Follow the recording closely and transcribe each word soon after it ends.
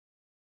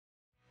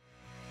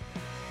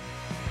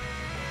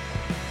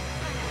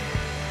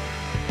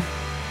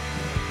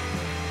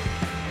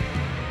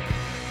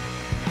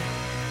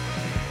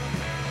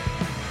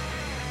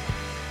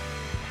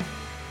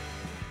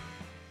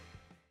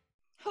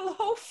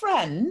Hello,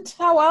 friend.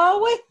 How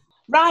are we?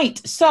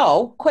 Right,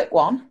 so, quick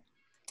one.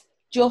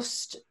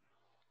 Just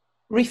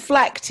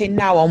reflecting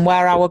now on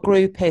where our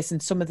group is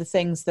and some of the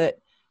things that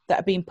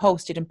are being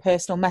posted and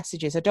personal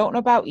messages. I don't know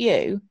about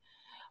you,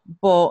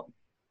 but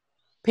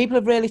people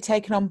have really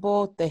taken on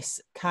board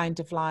this kind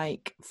of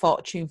like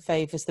fortune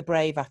favours the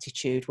brave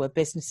attitude where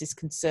business is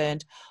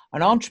concerned,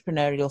 an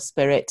entrepreneurial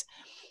spirit.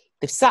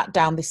 They've sat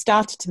down, they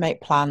started to make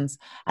plans,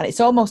 and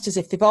it's almost as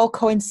if they've all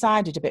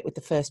coincided a bit with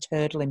the first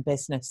hurdle in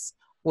business.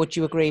 Would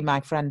you agree,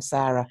 my friend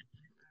Sarah?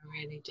 I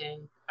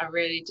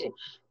really do.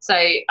 So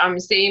I'm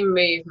seeing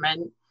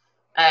movement,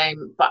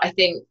 but I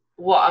think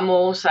what I'm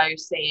also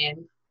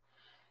seeing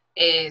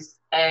is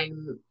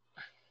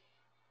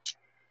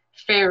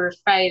fear of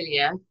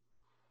failure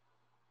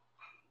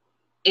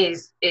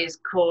is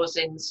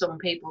causing some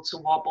people to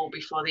wobble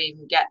before they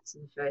even get to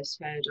the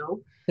first hurdle.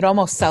 They're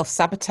almost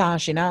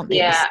self-sabotaging, aren't they?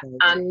 Yeah,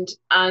 and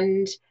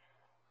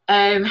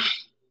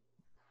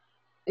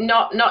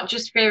not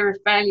just fear of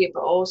failure,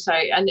 but also,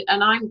 and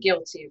I'm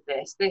guilty of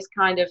this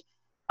kind of,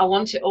 I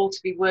want it all to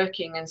be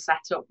working and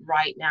set up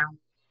right now,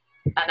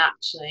 and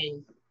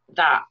actually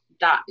that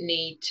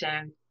need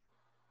to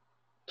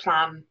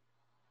plan,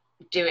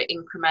 do it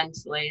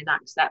incrementally, and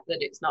accept that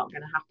it's not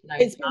going to happen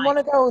overnight. It's been one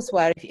of those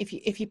where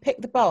if you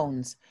pick the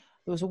bones,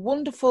 there was a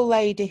wonderful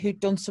lady who'd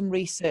done some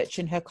research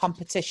and her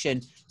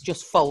competition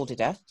just folded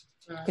her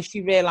because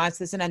she realised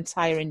there's an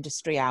entire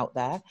industry out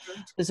there.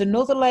 There's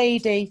another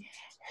lady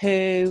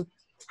who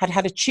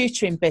had a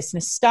tutoring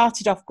business,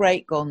 started off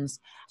great guns,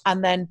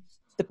 and then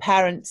the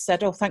parents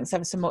said, oh, thanks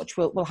ever so much,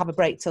 we'll have a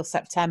break till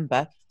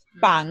September.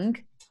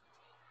 Bang,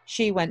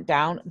 she went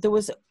down. There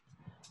was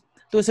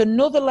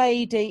another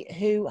lady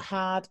who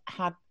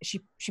she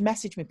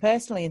messaged me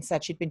personally and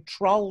said she'd been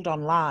trolled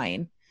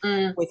online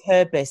with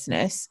her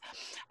business.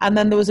 And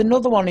then there was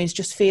another one who's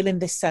just feeling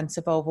this sense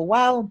of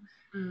overwhelm.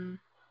 And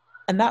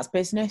that's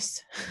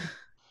business.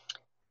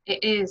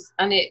 It is.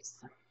 And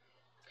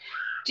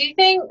do you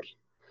think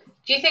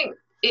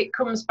it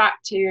comes back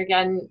to,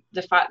 again,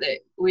 the fact that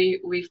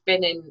we've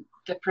been in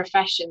the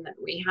profession that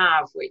we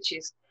have, which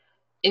is,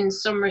 in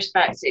some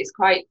respects, it's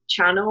quite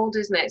channeled,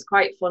 isn't it? It's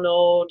quite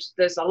funneled.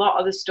 There's a lot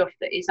of the stuff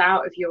that is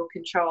out of your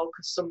control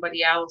because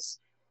somebody else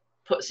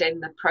puts in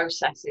the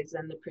processes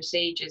and the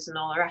procedures and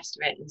all the rest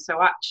of it. And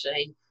so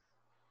actually,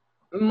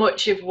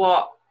 much of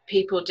what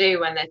people do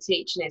when they're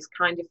teaching is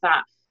kind of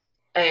that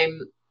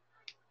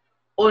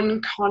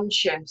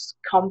unconscious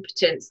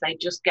competence. They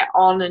just get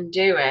on and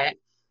do it.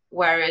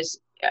 Whereas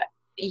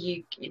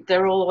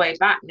they're all the way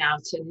back now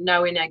to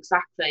knowing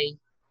exactly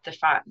the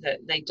fact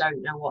that they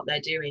don't know what they're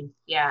doing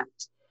yet.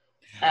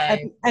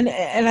 And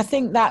I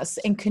think that's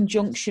in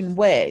conjunction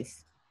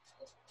with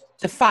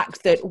the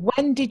fact that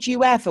when did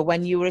you ever,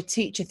 when you were a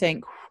teacher,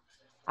 think,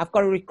 I've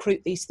got to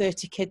recruit these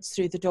 30 kids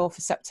through the door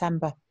for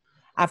September.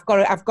 I've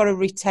got to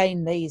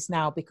retain these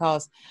now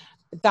because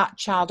that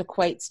child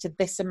equates to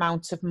this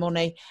amount of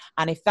money.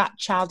 And if that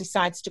child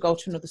decides to go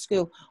to another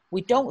school,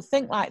 we don't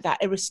think like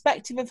that.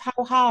 Irrespective of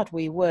how hard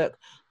we work,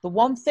 the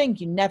one thing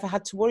you never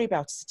had to worry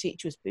about as a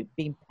teacher was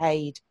being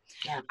paid.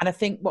 Yeah. And I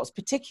think what's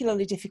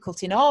particularly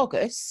difficult in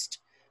August,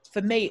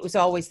 for me, it was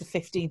always the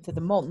 15th of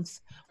the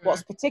month.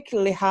 What's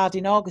particularly hard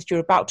in August,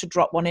 you're about to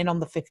drop one in on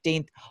the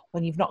 15th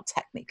when you've not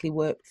technically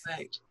worked for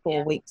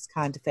 4 weeks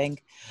kind of thing.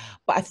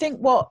 But I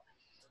think what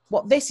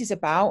this is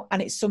about,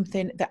 and it's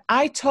something that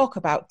I talk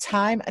about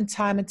time and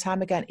time and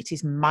time again, it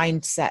is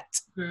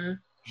mindset.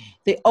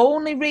 The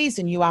only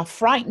reason you are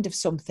frightened of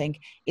something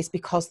is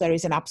because there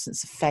is an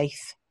absence of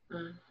faith.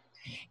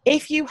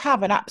 If you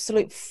have an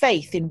absolute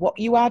faith in what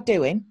you are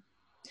doing,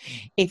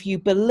 if you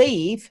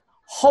believe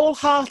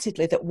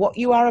wholeheartly that what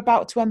you are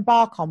about to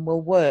embark on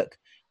will work,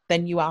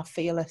 then you are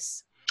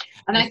fearless.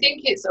 And I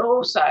think it's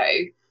also,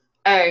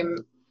 I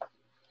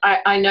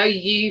know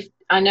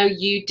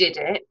you did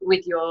it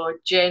with your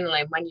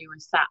journaling when you were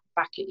sat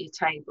back at your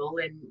table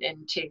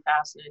in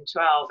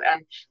 2012,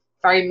 and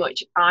very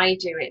much I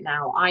do it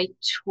now. I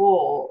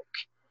talk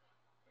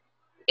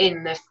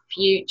in the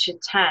future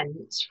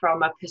tense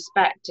from a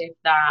perspective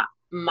that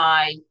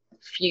my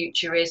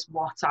future is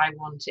what I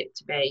want it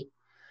to be.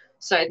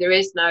 So there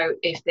is no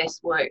if this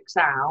works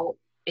out.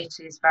 It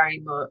is very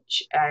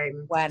much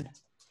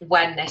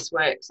when this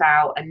works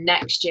out, and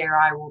next year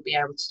I will be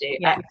able to do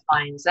X,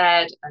 Y, and Z,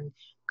 and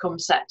come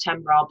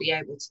September I'll be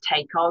able to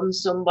take on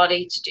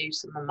somebody to do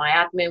some of my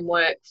admin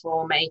work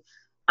for me.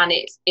 And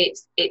it's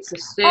a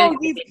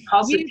certain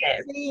positive.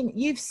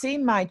 You've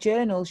seen my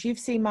journals. You've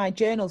seen my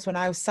journals when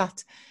I was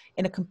sat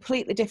in a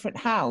completely different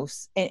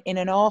house in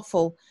an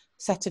awful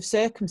set of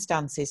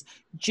circumstances,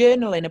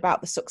 journaling about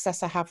the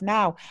success I have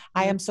now.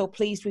 I am so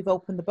pleased we've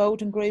opened the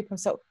Bowden Group. And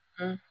so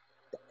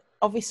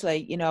obviously,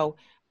 you know,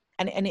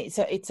 and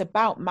it's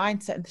about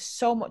mindset, and there's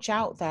so much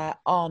out there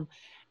on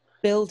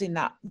building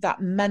that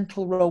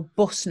mental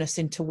robustness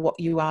into what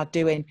you are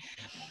doing.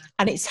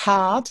 And it's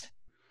hard.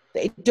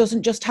 It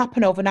doesn't just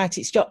happen overnight.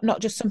 It's not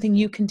just something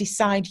you can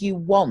decide you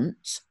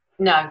want.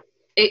 No,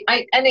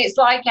 and it's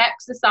like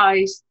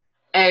exercise,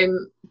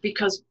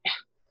 because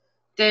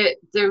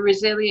the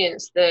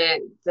resilience,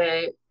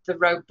 the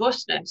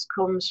robustness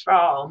comes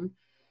from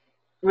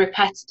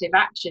repetitive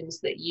actions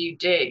that you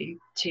do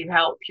to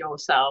help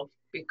yourself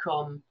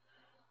become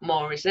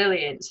more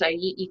resilient. So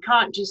you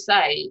can't just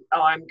say,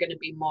 oh, I'm going to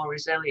be more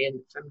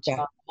resilient from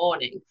tomorrow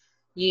morning.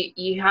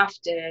 You have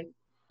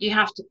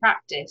to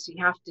practice.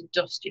 You have to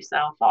dust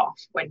yourself off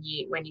when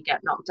you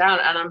get knocked down.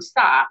 And I'm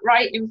sat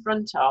right in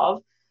front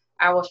of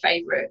our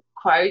favorite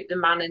quote, The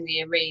Man in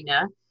the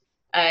Arena.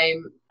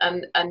 And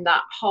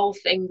that whole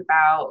thing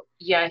about,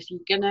 if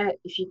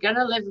you're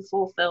gonna live a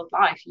fulfilled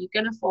life, you're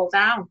gonna fall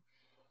down,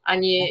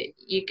 and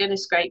you're gonna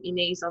scrape your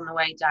knees on the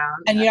way down.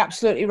 And you're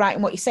absolutely right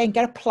in what you're saying.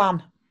 Get a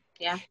plan.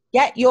 Yeah.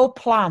 Get your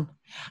plan.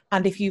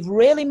 And if you've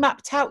really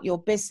mapped out your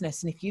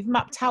business, and if you've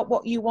mapped out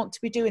what you want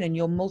to be doing and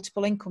your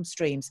multiple income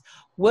streams,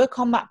 work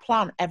on that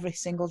plan every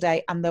single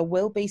day. And there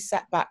will be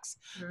setbacks.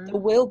 There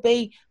will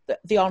be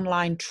the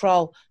online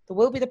troll. There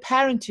will be the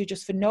parent who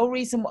just for no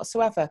reason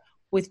whatsoever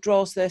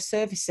withdraws their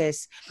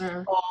services,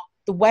 or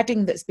the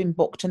wedding that's been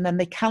booked and then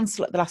they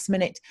cancel at the last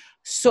minute.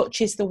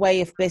 Such is the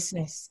way of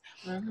business.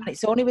 And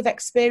it's only with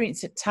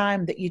experience at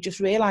time that you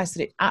just realize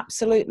that it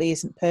absolutely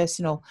isn't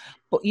personal,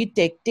 but you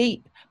dig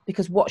deep,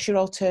 because what's your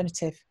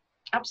alternative?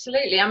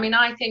 Absolutely. I mean,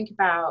 I think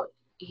about,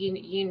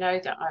 you know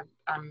that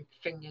I'm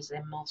fingers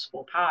in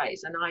multiple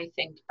pies, and I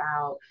think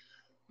about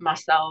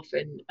myself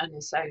and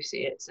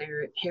associates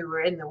who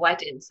were in the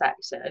wedding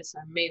sector, so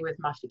me with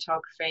my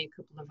photography, a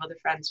couple of other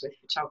friends with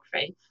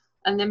photography,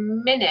 and the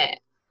minute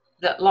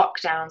that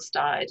lockdown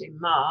started in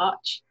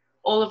March,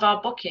 all of our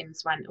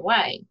bookings went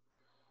away,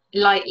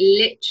 like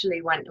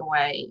literally went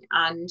away.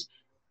 And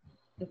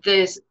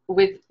there's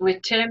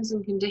with terms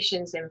and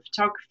conditions in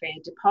photography,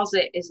 a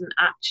deposit isn't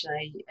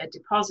actually a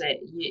deposit.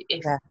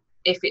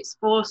 If it's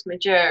force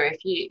majeure, if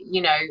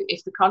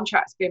if the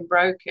contract's been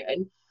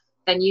broken,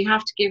 then you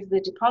have to give the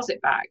deposit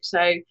back.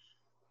 So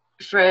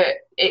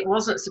it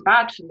wasn't so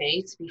bad for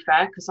me, to be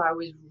fair, because I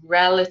was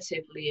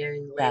relatively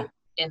early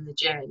in the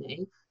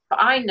journey. But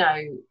I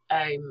know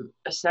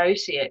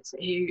associates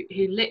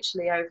who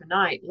literally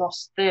overnight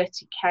lost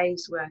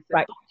 30K's worth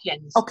of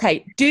bookings.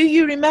 Okay, do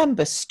you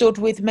remember Stood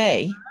With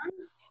Me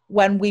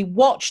when we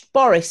watched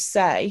Boris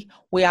say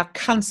we are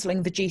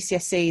cancelling the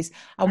GCSEs?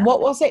 And what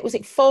was it? Was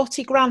it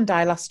 40 grand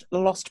I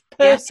lost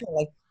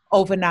personally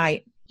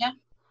overnight? Yeah.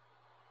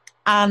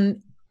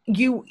 And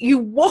you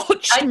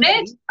watched I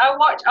did. I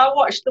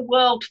watched the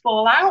world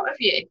fall out of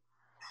you.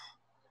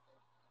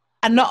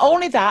 And not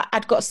only that,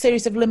 I'd got a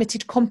series of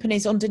limited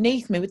companies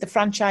underneath me with the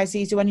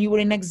franchisees when you were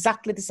in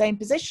exactly the same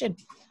position.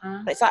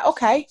 It's like,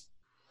 okay.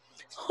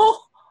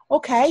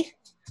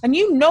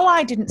 And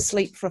I didn't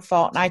sleep for a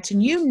fortnight,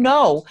 and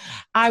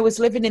I was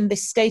living in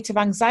this state of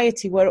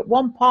anxiety where at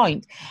one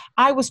point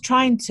I was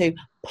trying to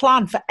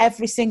plan for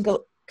every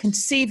single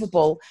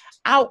conceivable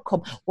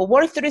outcome. Well,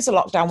 what if there is a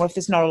lockdown? What if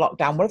there's not a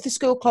lockdown? What if the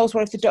school closed?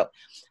 What if they don't?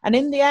 And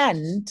in the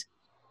end,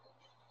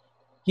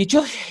 you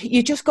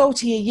just go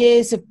to your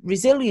years of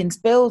resilience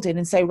building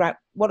and say, right,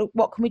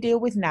 what can we deal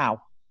with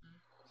now?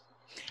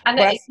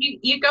 And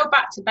you go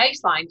back to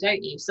baseline,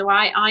 don't you? So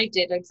I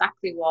did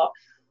exactly what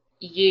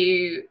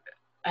you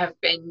have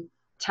been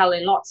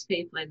telling lots of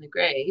people in the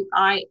group.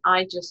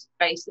 I just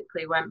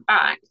basically went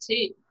back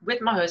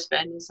with my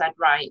husband and said,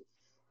 right,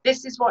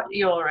 this is what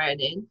you're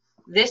earning.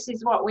 This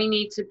is what we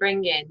need to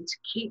bring in to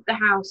keep the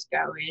house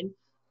going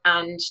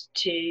and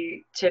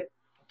to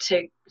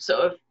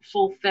sort of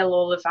fulfill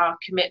all of our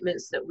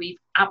commitments that we've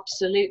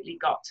absolutely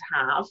got to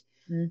have.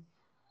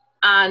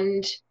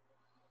 And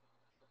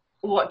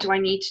what do I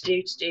need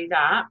to do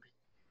that?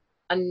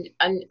 And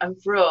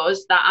for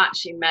us, that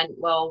actually meant,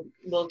 well,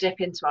 we'll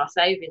dip into our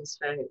savings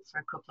for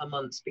a couple of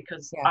months,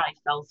 because I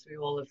fell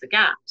through all of the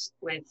gaps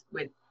with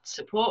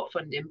support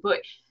funding. But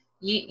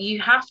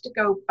you have to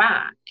go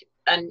back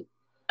and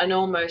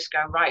almost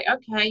go, right,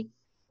 okay,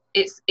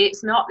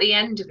 it's not the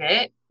end of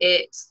it.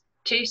 It's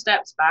 2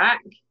 steps back,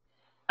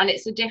 and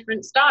it's a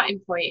different starting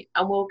point,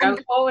 and we'll go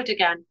forward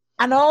again.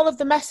 And all of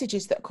the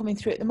messages that are coming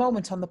through at the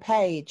moment on the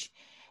page,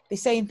 they're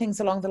saying things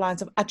along the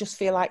lines of, I just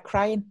feel like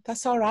crying.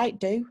 That's all right,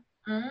 do.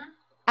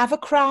 Have a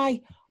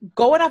cry.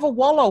 Go and have a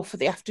wallow for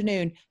the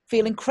afternoon.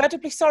 Feel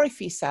incredibly sorry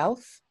for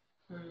yourself.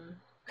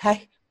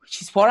 Okay,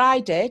 which is what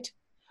I did.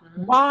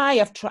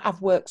 Why?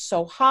 I've worked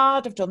so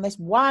hard. I've done this.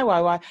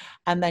 Why?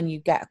 And then you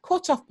get a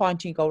cut-off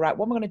point and you go, right,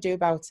 what am I going to do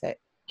about it?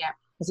 Yeah.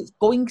 Because it's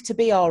going to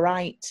be all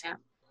right. Yeah.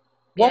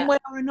 One way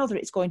or another,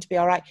 it's going to be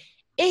all right.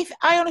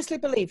 I honestly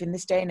believe in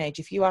this day and age,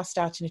 if you are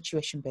starting a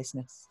tuition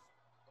business,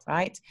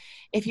 right?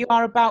 If you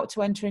are about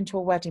to enter into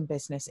a wedding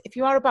business, if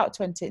you are about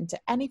to enter into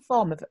any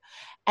form of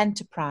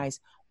enterprise,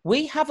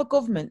 we have a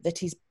government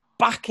that is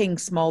backing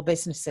small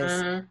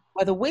businesses,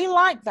 whether we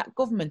like that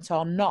government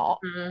or not.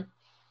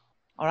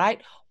 All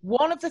right.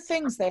 One of the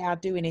things they are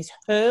doing is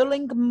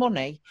hurling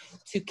money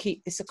to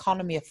keep this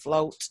economy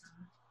afloat.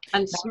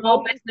 And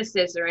small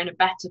businesses are in a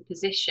better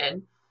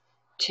position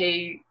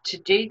to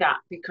do that,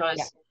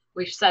 because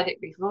we've said it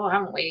before,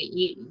 haven't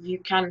we? You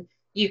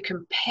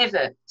can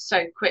pivot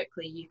so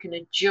quickly. You can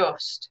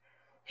adjust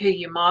who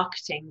you're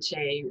marketing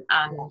to,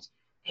 and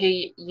who,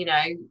 you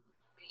know,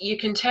 you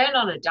can turn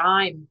on a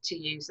dime, to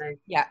use a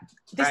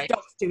This phrase.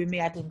 dog's doing me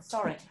head in,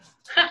 sorry.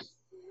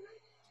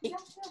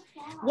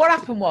 What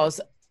happened was,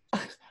 a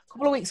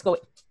couple of weeks ago,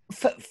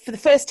 for the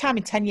first time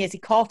in 10 years, he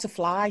caught a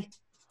fly.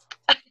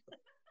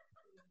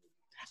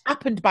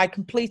 Happened by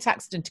complete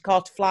accident, he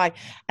caught a fly.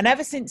 And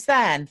ever since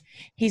then,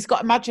 he's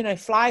got imaginary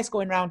flies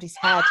going around his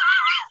head.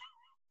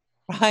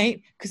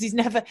 Right? Because he's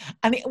never...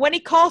 And when he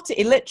caught it,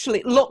 he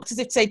literally looked as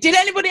if to say, did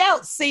anybody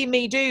else see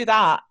me do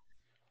that?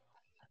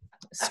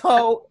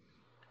 So,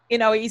 you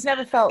know, he's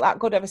never felt that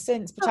good ever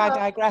since, but I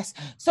digress.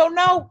 So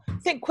no,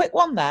 think quick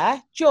one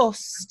there.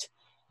 Just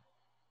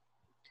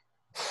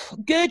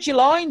gird your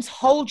loins,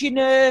 hold your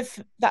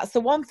nerve. That's the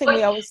one thing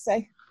we always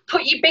say.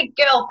 Put your big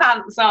girl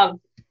pants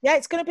on. Yeah,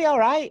 it's going to be all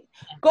right.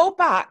 Go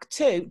back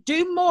to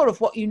do more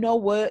of what you know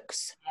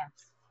works. Yes.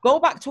 Go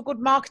back to a good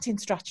marketing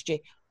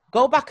strategy.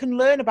 Go back and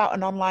learn about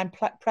an online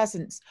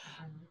presence.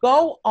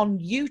 Go on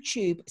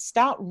YouTube.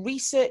 Start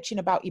researching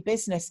about your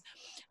business,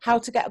 how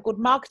to get a good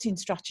marketing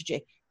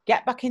strategy.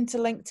 Get back into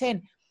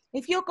LinkedIn.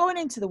 If you're going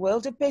into the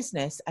world of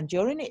business and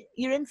you're in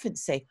your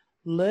infancy,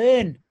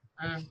 learn.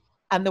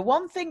 And the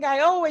one thing I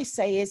always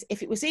say is,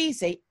 if it was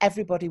easy,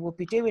 everybody would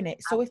be doing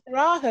it. So if there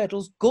are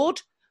hurdles, good,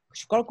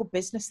 because you've got a good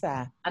business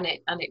there. And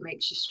it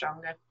makes you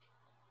stronger.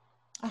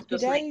 Happy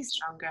days.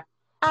 Stronger.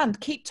 And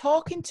keep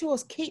talking to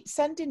us. Keep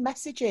sending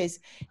messages.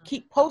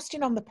 Keep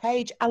posting on the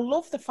page. I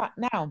love the fact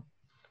now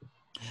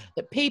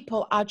that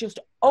people are just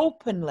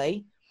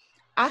openly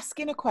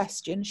asking a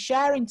question,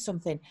 sharing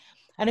something.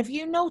 And if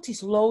you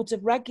notice, loads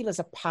of regulars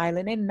are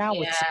piling in now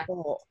with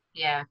support.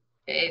 Yeah,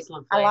 it is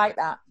lovely. I like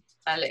that.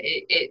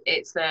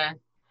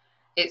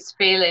 It's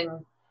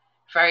feeling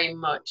very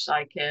much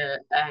like a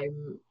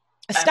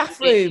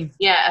staff room.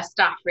 Yeah, a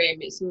staff room.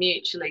 It's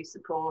mutually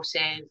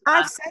supportive.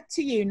 I've said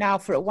to you now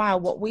for a while,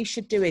 what we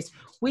should do is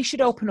we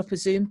should open up a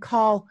Zoom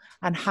call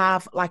and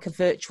have like a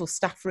virtual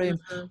staff room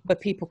where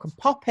people can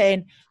pop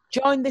in,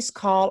 join this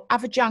call,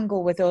 have a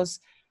jangle with us,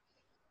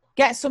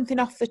 get something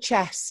off the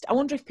chest. I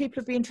wonder if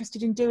people would be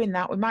interested in doing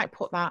that. We might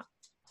put that.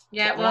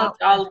 Yeah, well,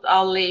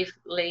 I'll leave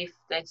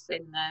this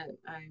in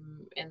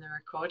the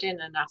recording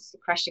and ask the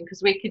question,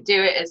 because we could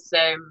do it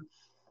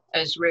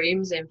as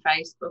rooms in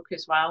Facebook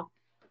as well.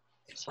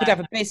 So, could have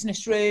a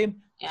business room,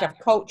 could have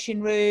a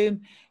coaching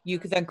room. You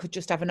could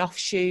just have an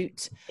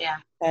offshoot,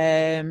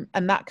 and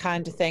that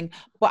kind of thing.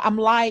 But I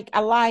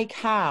like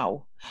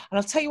how, and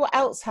I'll tell you what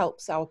else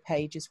helps our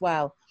page as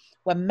well,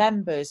 when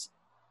members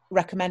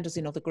recommend us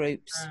in other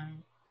groups.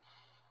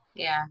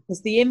 Yeah,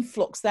 because the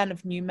influx then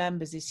of new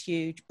members is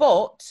huge.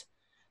 But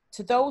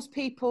to those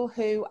people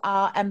who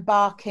are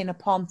embarking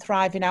upon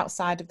thriving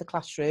outside of the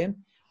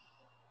classroom,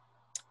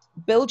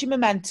 build your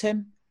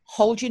momentum,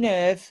 hold your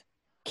nerve,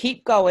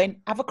 keep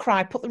going, have a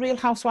cry, put the Real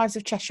Housewives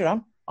of Cheshire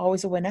on.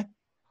 Always a winner.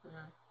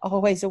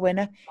 Always a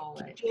winner.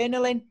 Always. Keep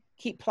journaling,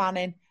 keep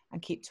planning,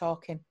 and keep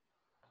talking.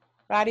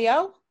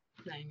 Radio?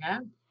 There you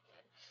go.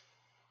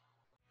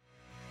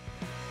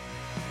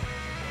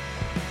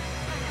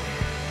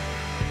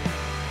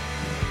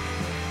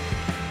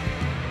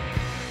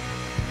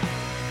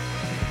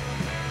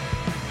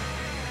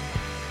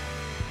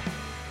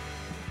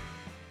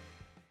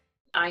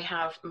 I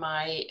have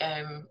my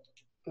I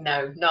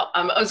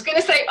was going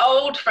to say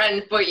old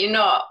friend, but you're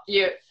not.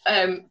 You're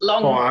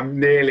long. Oh, I'm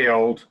nearly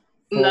old.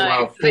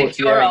 No, if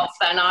you're old,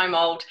 then I'm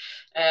old.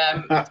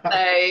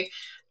 So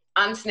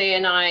Anthony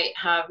and I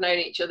have known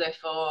each other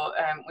for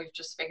we've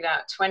just figured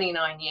out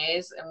 29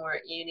 years, and we're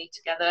at uni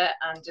together,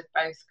 and have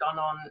both gone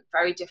on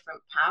very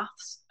different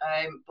paths,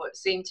 but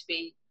seem to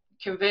be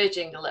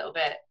converging a little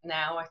bit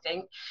now, I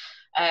think.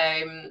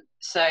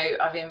 So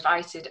I've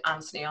invited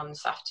Anthony on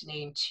this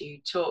afternoon to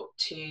talk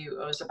to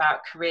us about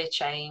career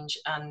change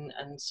and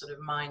sort of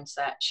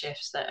mindset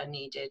shifts that are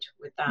needed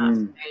with that.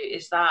 So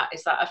is that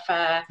a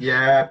fair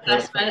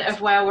assessment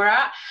of where we're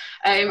at?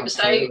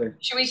 So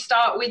should we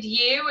start with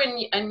you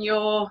and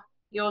your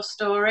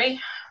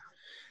story?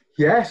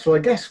 Yes, well, I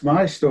guess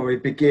my story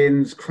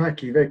begins,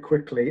 very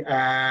quickly.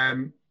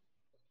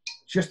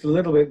 Just a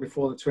little bit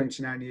before the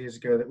 29 years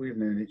ago that we've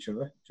known each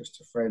other, just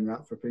to frame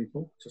that for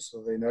people, just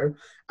so they know.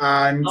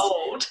 And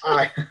old.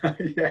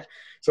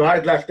 So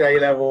I'd left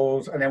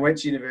A-levels and then went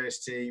to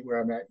university where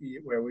I met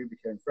you, where we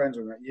became friends,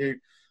 we met you,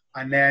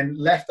 and then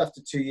left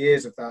after 2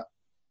 years of that,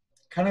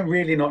 kind of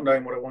really not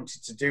knowing what I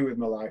wanted to do with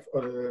my life,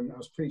 other than I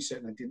was pretty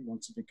certain I didn't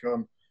want to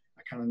become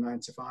a kind of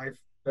 9-to-5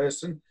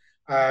 person.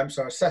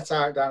 So I set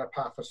out down a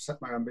path, I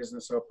set my own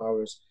business up,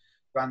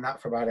 ran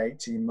that for about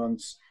 18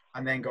 months,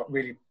 and then got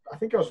really, I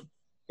think I was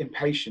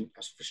impatient. I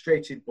was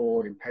frustrated,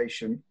 bored,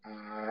 impatient,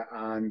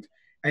 and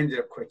ended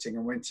up quitting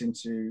and went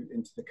into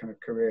the kind of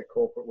career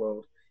corporate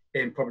world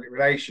in public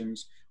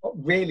relations,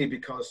 really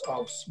because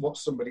of what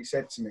somebody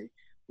said to me,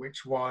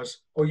 which was,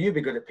 "Oh, you'd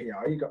be good at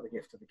PR. You got the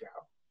gift of the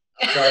gab."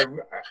 So,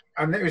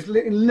 and it was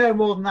no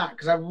more than that,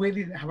 because I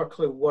really didn't have a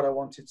clue what I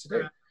wanted to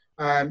do.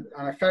 And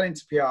I fell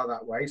into PR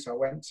that way. So I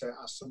went to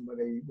ask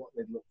somebody what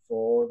they'd look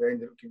for. They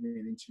ended up giving me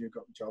an interview,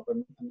 got the job,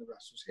 and the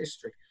rest was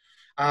history.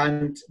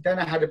 And then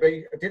I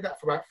did that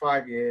for about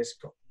 5 years,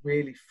 got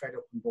really fed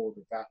up and bored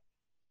with that.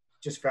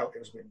 Just felt it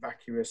was a bit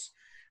vacuous,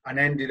 and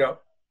ended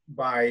up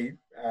by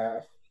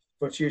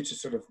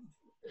fortuitous sort of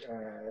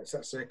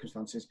set of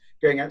circumstances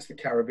going out to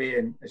the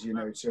Caribbean, as you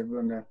know, to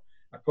run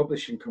a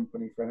publishing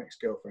company for an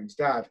ex-girlfriend's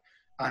dad.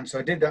 And so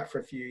I did that for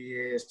a few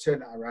years,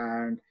 turned that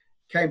around,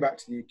 came back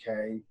to the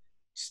UK,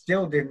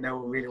 still didn't know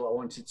really what I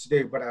wanted to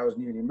do, but I was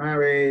newly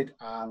married,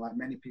 and like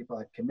many people,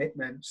 I had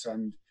commitments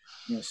and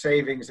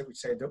savings that we'd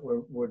say that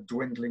were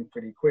dwindling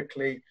pretty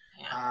quickly,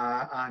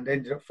 and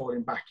ended up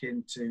falling back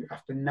into,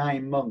 after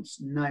 9 months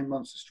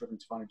of struggling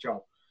to find a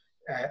job,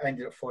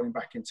 ended up falling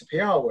back into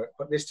PR work,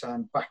 but this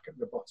time back at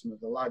the bottom of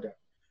the ladder.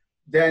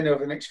 Then over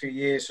the next few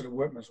years, sort of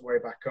worked my way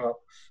back up.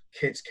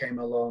 Kids came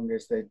along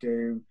as they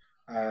do,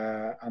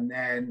 and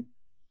then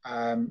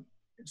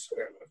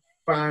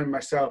found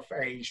myself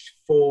aged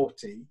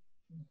 40,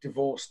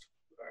 divorced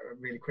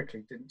really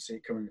quickly, didn't see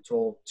it coming at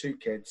all, 2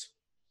 kids,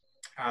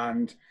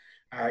 and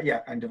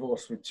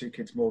divorced with 2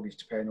 kids, mortgage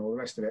to pay and all the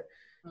rest of it.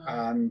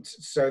 And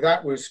so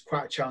that was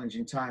quite a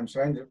challenging time.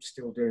 So I ended up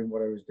still doing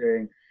what I was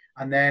doing.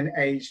 And then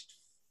aged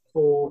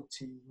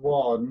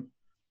 41,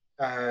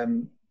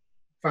 found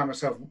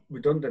myself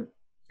redundant.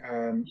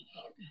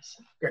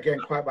 Again,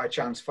 quite by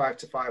chance, 5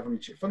 to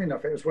 500. Funny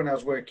enough, it was when I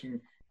was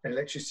working at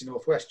Electricity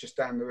Northwest, just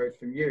down the road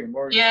from you in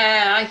Warwick.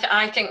 Yeah,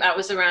 I think that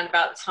was around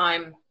about the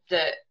time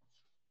that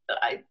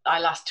I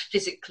last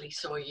physically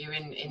saw you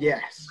in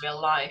real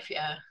life.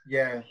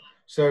 Yeah.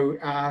 So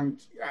and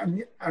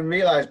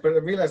realised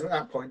at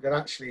that point that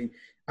actually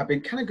I've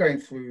been kind of going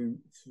through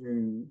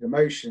the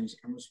motions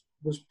and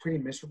was pretty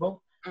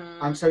miserable.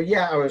 And so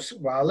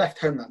I left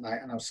home that night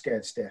and I was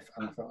scared stiff,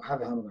 and I thought, how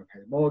the hell am I going to pay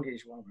the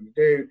mortgage? What am I going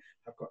to do?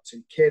 I've got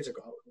 2 kids.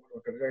 What am I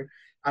going to do?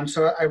 And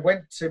so I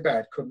went to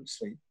bed, couldn't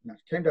sleep. And I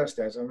came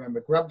downstairs. I remember,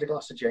 grabbed a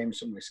glass of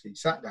Jameson whiskey,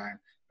 sat down.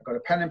 I got a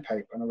pen and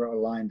paper and I wrote a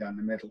line down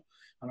the middle.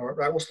 And I wrote,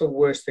 right, what's the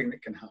worst thing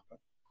that can happen?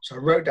 So I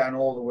wrote down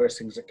all the worst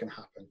things that can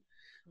happen.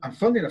 And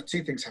funnily enough,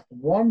 2 things happened.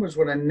 One was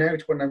when I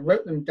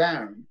wrote them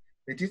down,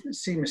 they didn't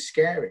seem as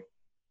scary.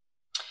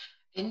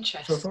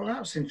 Interesting. So I thought, that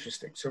was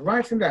interesting. So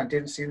writing them down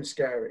didn't seem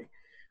scary.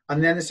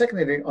 And then the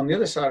second thing, on the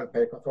other side of the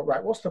paper, I thought,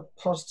 right, what's the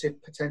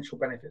positive potential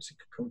benefits that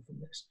could come from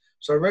this?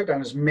 So I wrote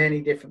down as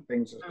many different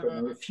things as I could,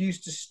 and I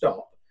refused to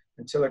stop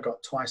until I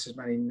got twice as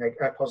many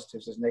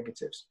positives as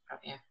negatives.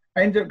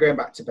 I ended up going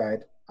back to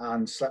bed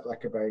and slept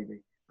like a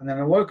baby. And then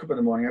I woke up in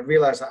the morning, I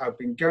realised that I've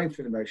been going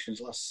through the motions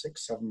the last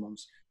 6-7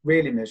 months,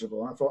 really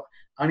miserable. And I thought,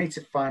 I need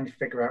to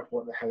figure out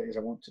what the hell it is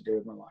I want to do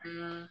with my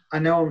life. I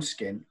know I'm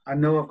skint. I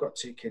know I've got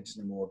 2 kids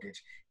and a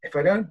mortgage. If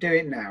I don't do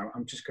it now,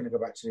 I'm just going to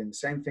go back to doing the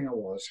same thing I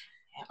was.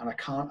 And I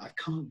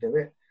can't do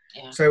it.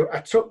 So I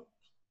took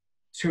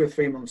 2 or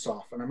 3 months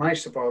off, and I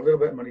managed to borrow a little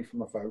bit of money from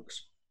my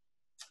folks,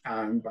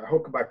 and by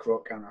hook or by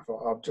crook, and I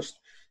thought, I'll just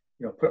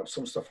put up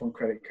some stuff on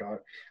credit card.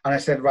 And I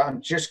said, right,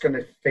 I'm just going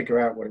to figure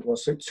out what it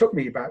was. So it took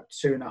me about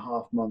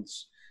 2.5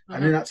 months.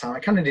 And in that time, I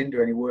kind of didn't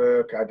do any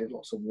work. I did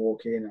lots of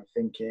walking and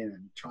thinking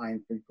and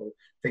trying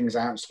things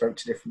out, spoke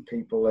to different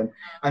people. And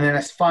then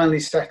I finally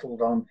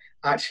settled on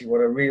actually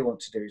what I really want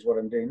to do is what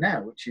I'm doing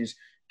now, which is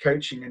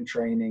coaching and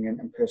training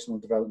and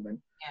personal development,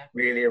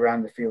 really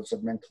around the fields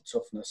of mental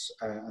toughness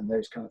and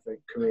those kind of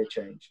things, career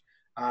change.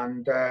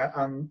 And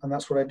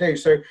that's what I do.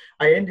 So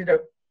I ended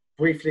up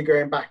briefly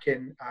going back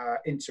in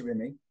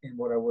interiming in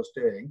what I was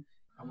doing.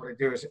 And what I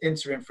do is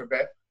interim for a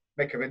bit,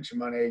 make a bunch of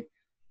money,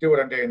 do what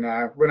I'm doing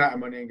now, run out of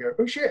money and go,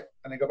 oh shit,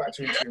 and then go back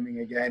to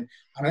interiming again.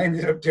 And I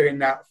ended up doing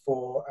that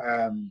for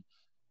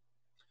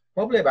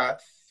probably about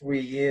 3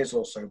 years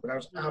or so, but I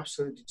was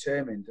absolutely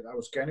determined that I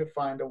was going to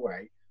find a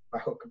way, by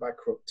hook or by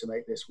crook, to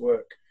make this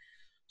work.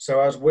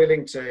 So I was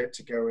willing to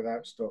go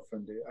without stuff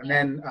and do. And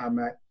then I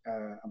met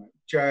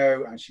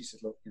Jo, and she said,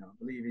 look, I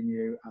believe in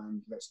you,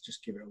 and let's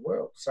just give it a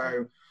whirl.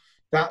 So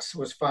that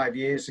was 5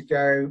 years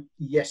ago.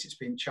 Yes, it's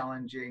been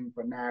challenging,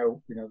 but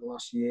now, the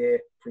last year,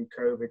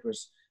 pre-COVID,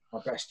 was my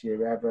best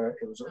year ever.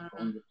 It was up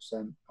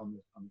 100% on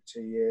the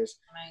 2 years.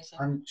 Amazing.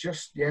 And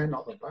just,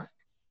 not look back.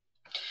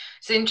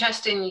 It's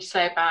interesting you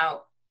say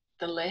about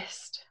the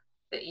list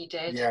that you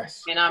did.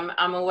 Yes. I mean,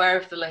 I'm aware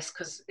of the list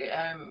because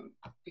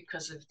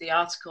of the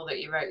article that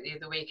you wrote the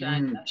other week,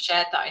 and I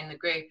shared that in the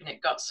group, and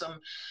it got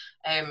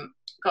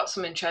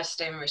some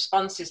interesting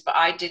responses. But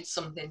I did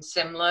something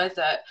similar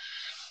that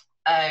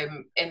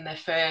in the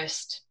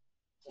first,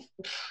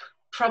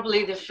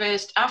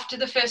 after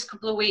the first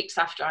couple of weeks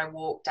after I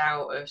walked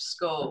out of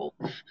school,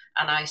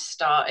 and I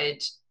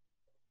started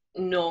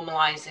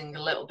normalizing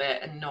a little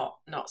bit and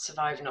not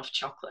surviving off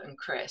chocolate and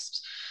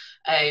crisps,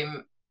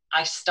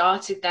 I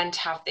started then to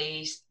have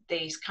these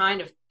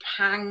kind of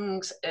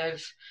pangs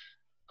of,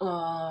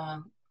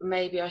 oh,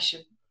 maybe I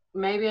should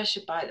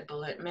bite the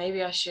bullet,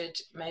 maybe I should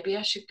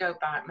go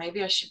back,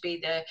 maybe I should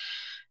be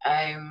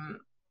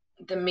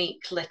the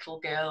meek little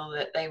girl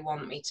that they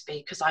want me to be,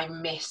 because I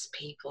miss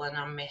people and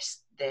I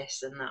miss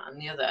this and that and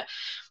the other.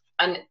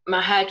 And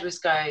my head was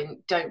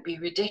going, don't be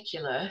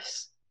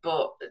ridiculous,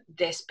 but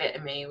this bit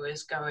of me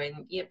was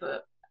going, yeah,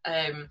 but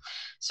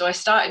so I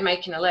started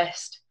making a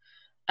list.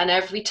 And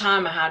every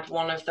time I had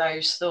one of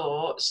those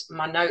thoughts,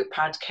 my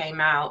notepad came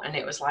out and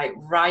it was like,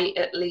 write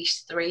at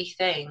least 3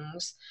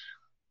 things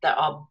that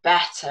are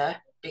better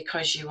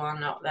because you are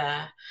not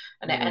there.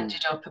 And it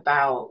ended up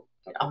about,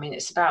 I mean,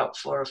 it's about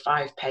 4 or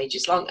 5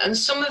 pages long. And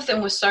some of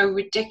them were so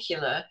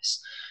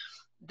ridiculous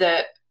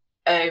that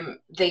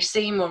they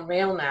seem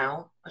unreal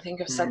now. I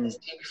think I've said this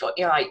to you before.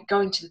 You're like,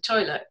 going to the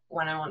toilet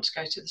when I want to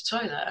go to the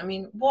toilet. I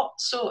mean,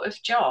 what sort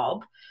of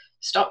job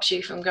stops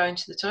you from going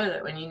to the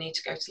toilet when you need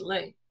to go to the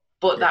loo?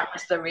 But that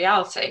was the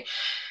reality.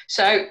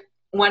 So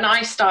when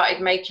I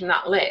started making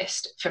that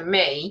list, for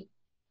me,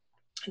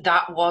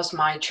 that was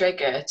my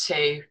trigger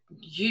to,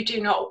 you do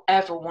not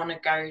ever want to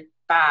go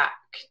back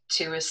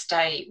to a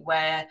state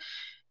where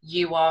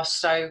you are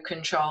so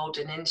controlled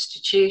and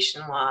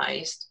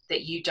institutionalized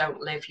that you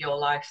don't live your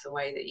life the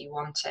way that you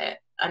want it.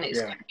 And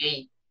it's going to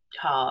be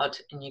hard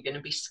and you're going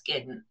to be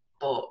skint,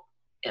 but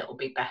it'll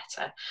be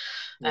better.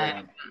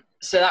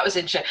 So that was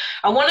interesting.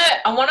 I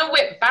want to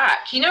whip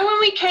back. You know, when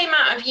we came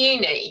out of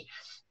uni,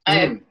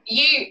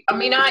 you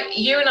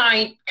and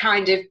I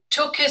kind of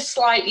took a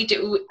slightly,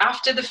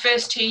 after the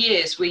first 2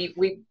 years, we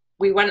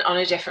went on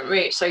a different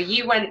route. So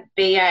you went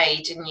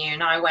BA, didn't you?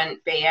 And I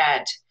went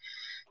BEd.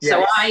 So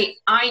yes.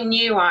 I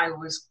knew I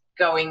was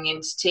going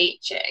into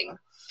teaching.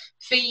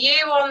 For you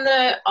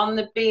on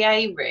the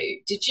BA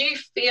route, did you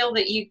feel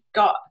that you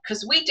got,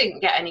 because we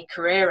didn't get any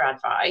career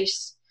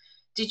advice,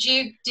 did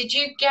you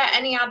get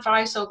any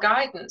advice or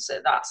guidance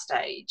at that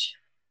stage?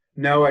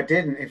 No, I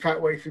didn't. In fact,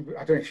 I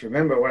don't know if you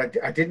remember,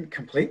 I didn't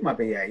complete my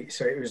BA.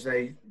 So it was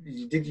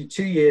you did your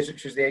 2 years,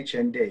 which was the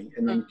HND,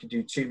 and then you could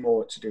do 2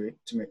 more to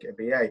make it a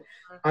BA.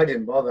 I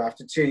didn't bother.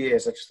 After 2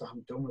 years, I just thought,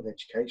 I'm done with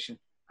education.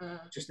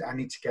 I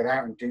need to get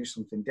out and do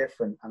something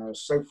different. And I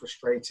was so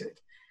frustrated.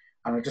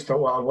 And I just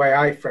thought, well, the way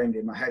I framed it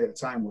in my head at the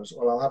time was,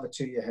 well, I'll have a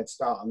 2-year head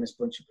start on this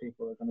bunch of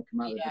people that are going to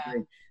come out of the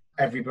degree.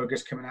 Every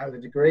bugger's coming out of the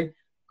degree.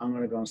 I'm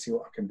going to go and see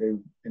what I can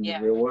do in the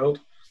real world.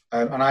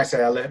 And I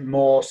say I learned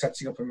more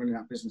setting up and running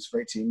that business for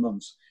 18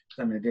 months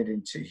than I did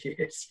in 2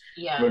 years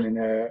running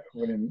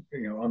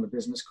on the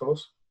business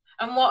course.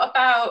 And what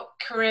about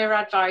career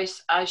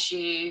advice as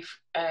you've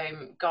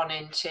gone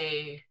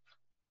into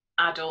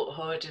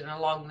adulthood and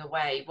along the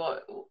way?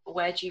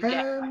 Where do you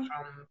get that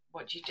from?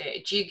 What do you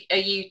do?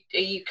 Are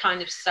you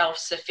kind of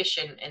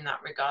self-sufficient in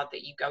that regard,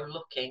 that you go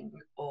looking,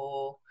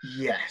 or?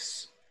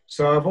 Yes.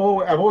 So I've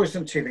always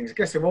done 2 things. I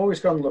guess I've always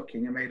gone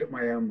looking and made up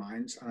my own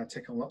minds, and I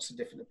take on lots of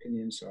different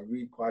opinions. So I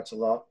read quite a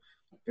lot,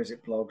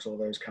 visit blogs, all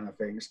those kind of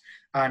things,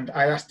 and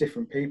I ask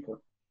different people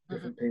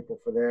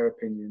for their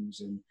opinions,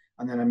 and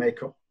then I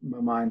make up my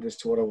mind as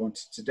to what I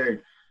wanted to do.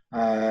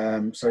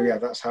 So yeah,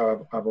 that's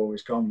how I've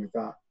always gone with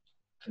that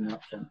in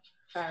that front.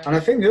 And I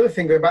think the other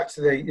thing, going back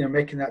to the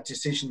making that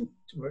decision,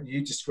 what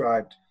you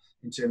described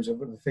in terms of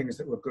the things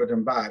that were good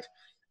and bad,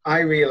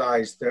 I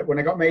realised that when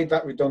I got made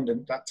that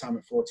redundant that time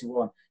at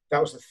 41. That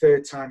was the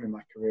 3rd time in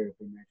my career I've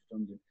been made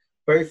redundant.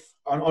 Both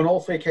on all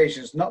 3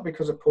 occasions, not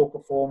because of poor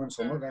performance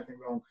or not anything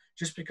wrong,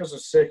 just because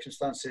of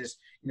circumstances,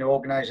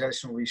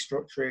 organisational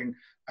restructuring,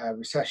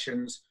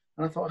 recessions.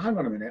 And I thought, hang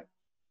on a minute,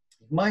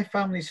 my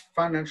family's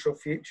financial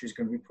future is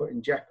going to be put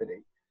in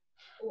jeopardy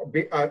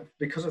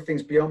because of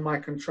things beyond my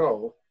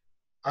control.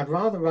 I'd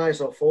rather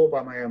rise or fall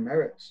by my own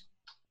merits.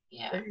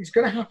 Yeah, it's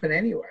going to happen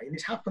anyway, and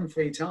it's happened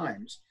 3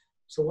 times.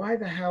 So why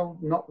the hell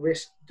not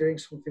risk doing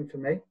something for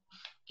me?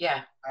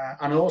 Yeah.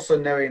 And also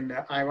knowing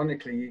that,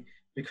 ironically,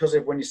 because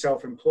of when you're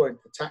self-employed,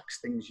 the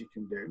tax things you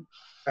can do,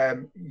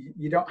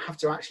 you don't have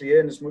to actually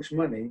earn as much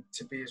money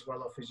to be as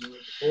well off as you were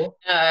before.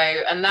 No,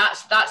 and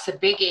that's a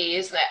biggie,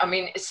 isn't it? I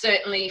mean, it's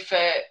certainly for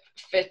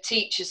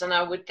teachers, and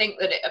I would think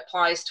that it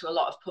applies to a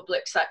lot of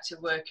public sector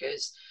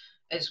workers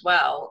as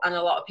well, and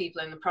a lot of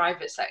people in the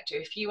private sector.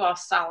 If you are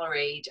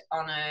salaried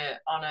on a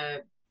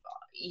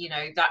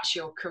that's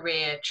your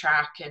career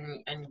track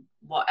and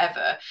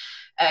whatever,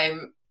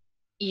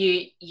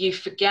 you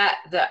forget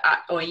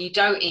that, or you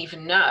don't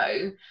even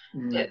know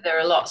that there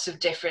are lots of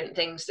different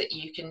things that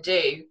you can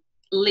do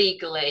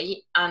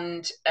legally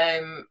and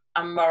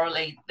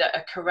morally that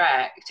are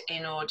correct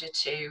in order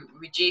to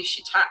reduce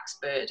your tax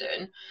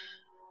burden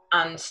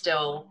and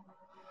still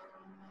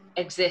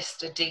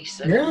exist a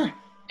decent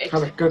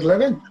have a good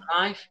living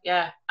life.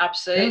 Yeah,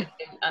 absolutely.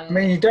 And I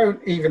mean, you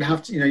don't even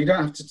have to, you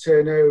don't have to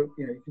turn over,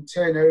 you can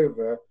turn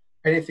over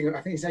anything. I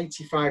think it's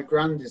 85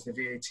 grand is the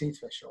VAT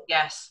threshold.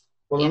 Yes.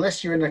 Well,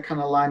 unless you're in a kind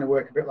of line of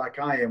work a bit like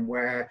I am,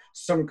 where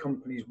some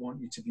companies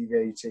want you to be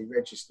VAT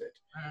registered,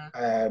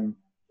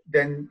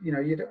 then, you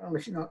don't,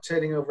 if you're not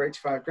turning over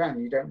 85 grand,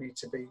 you don't need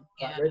to be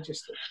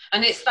registered.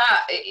 And it's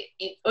that,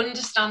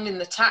 understanding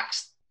the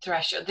tax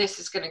threshold, this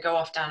is going to go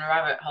off down a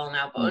rabbit hole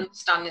now, but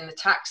understanding the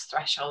tax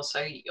threshold,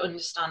 so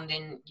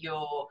understanding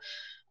your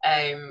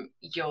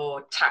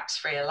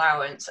tax-free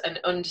allowance, and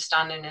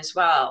understanding as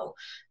well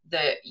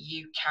that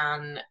you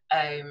can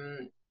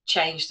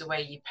change the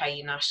way you pay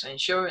your national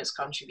insurance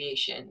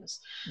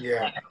contributions.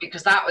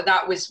 Because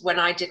that was when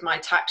I did my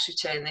tax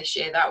return this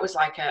year, that was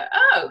like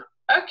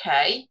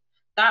okay,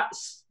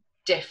 that's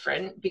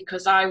different,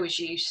 because I was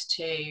used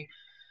to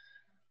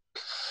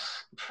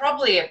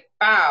probably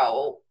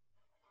about,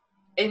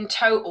 in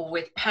total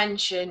with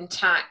pension,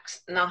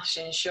 tax,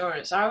 national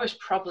insurance, I was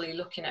probably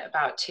looking at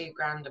about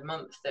 £2,000 a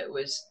month that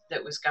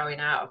was going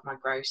out of my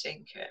gross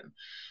income.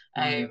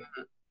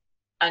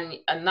 And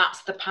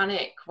that's the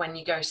panic when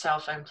you go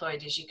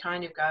self-employed, is you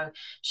kind of go,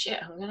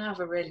 shit, I'm going to have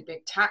a really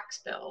big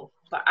tax bill,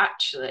 but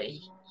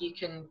actually you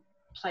can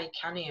play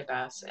canny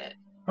about it.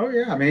 Oh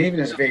yeah, I mean, even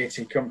as a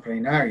VAT company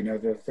now, you know,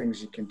 there are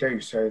things you can do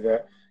so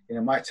that, you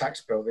know, my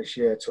tax bill this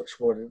year, touch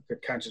wood, the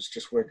accountant's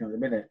just working on the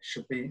minute,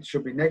 should be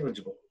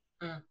negligible.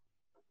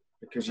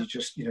 Because you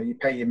just, you know, you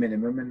pay your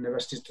minimum and the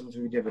rest is done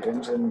through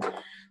dividends, and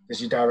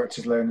there's your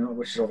director's loan,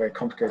 which is all very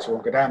complicated, so I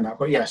won't go down that.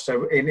 But yeah,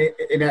 so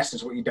in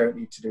essence, what you don't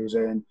need to do is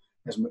earn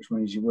as much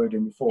money as you were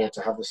doing before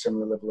to have the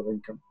similar level of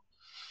income.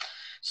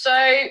 So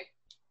I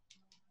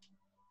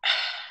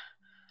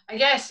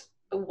guess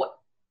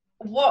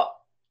what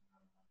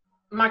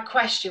my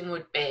question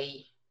would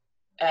be,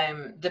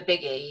 the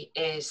biggie,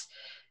 is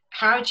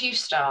how do you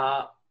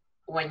start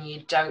when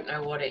you don't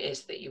know what it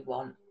is that you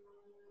want?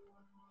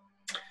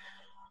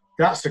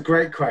 That's a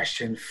great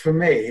question. For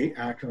me,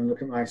 I can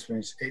look at my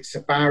experience, it's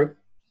about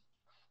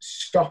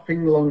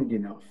stopping long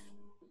enough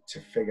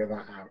to figure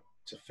that out,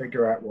 to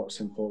figure out what's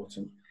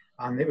important.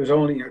 And it was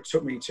only, you know, it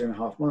took me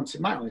 2.5 months.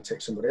 It might only take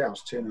somebody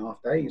else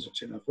 2.5 days or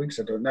 2.5 weeks,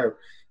 I don't know.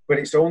 But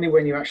it's only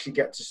when you actually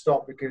get to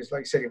stop, because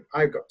like I say,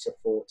 I got to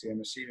 40,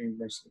 I'm assuming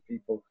most of the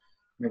people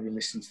maybe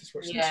listening to this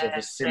watching this of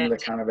a similar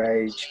kind of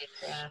age.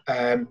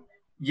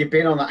 You've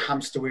been on that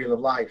hamster wheel of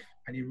life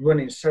and you're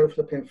running so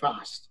flipping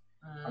fast.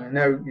 And I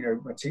know, you know,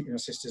 my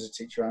sister's a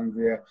teacher,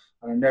 Andrea,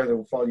 and I know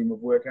the volume of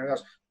work and everything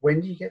else. When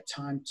do you get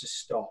time to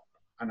stop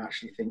and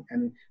actually think,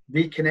 and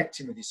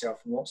reconnecting with yourself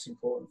and what's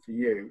important for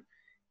you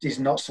is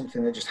not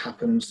something that just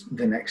happens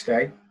the next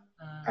day.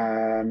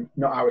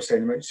 Not I would say.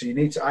 So you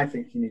need to, I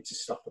think you need to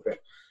stop a bit.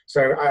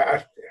 So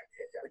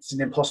it's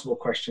an impossible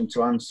question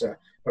to answer,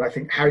 but I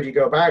think how do you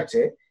go about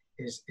it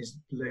is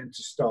learn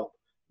to stop,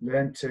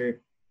 learn to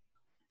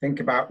think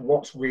about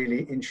what's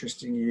really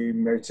interesting you,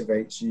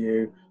 motivates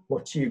you,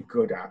 what are you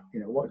good at?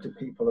 You know, what do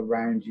people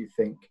around you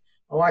think?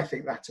 Oh, I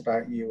think that's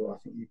about you, or I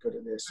think you're good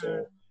at this,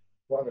 or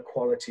what are the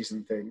qualities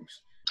and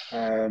things?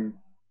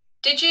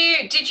 Did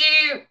you,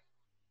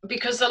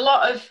 because a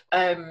lot of,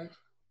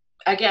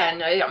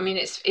 again, I mean,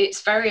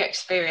 it's very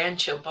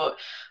experiential, but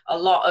a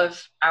lot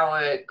of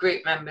our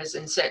group members,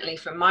 and certainly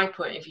from my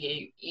point of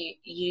view,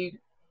 you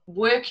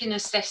work in a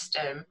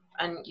system,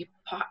 and you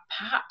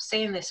perhaps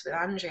seeing this with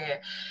Andrea,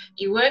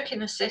 you work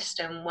in a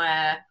system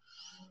where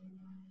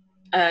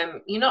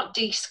you're not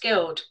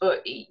de-skilled,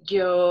 but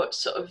your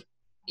sort of,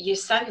 your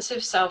sense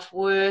of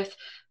self-worth,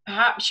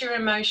 perhaps your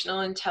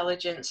emotional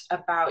intelligence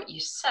about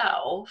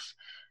yourself,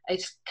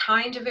 is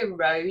kind of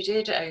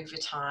eroded over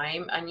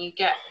time, and you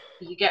get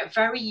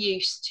very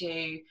used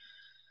to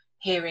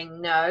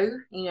hearing no,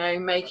 you know,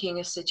 making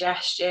a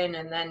suggestion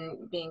and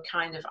then being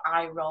kind of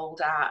eye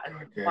rolled at, and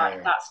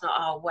like, that's not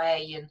our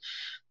way, and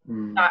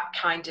that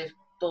kind of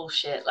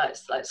bullshit,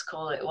 let's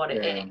call it what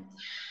it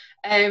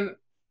is.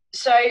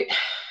 So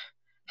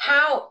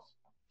how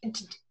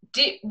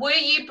were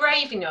you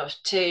brave enough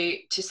to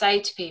say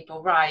to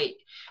people, right,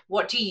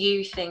 what do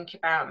you think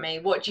about me?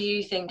 What do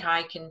you think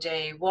I can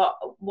do? What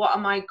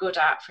am I good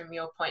at from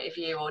your point of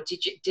view? Or did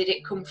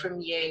it come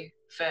from you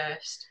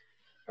first?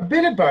 A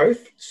bit of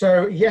both.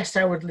 So yes,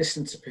 I would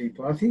listen to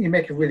people. I think you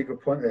make a really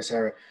good point there,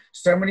 Sarah.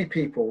 So many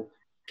people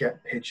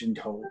get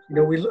pigeonholed. You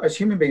know, we as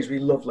human beings, we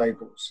love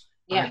labels.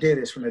 Yes. I do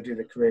this when I do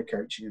the career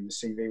coaching and the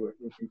CV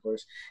with people.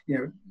 Is, you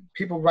know,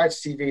 people write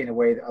CV in a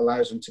way that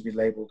allows them to be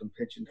labelled and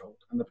pigeonholed.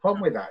 And the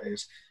problem with that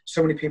is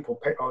so many people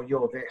pick, oh,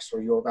 you're this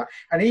or you're that.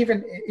 And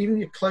even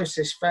your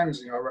closest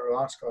friends, you know, I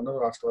wrote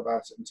another article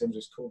about it in terms of,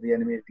 it's called The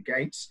Enemy at the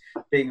Gates,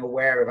 being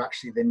aware of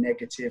actually the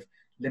negative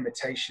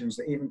limitations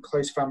that even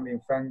close family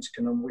and friends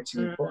can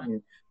unwittingly put on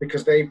you,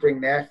 because they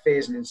bring their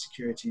fears and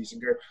insecurities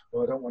and go,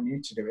 well, I don't want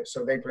you to do it.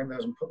 So they bring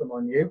those and put them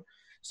on you.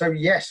 So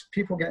yes,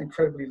 people get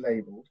incredibly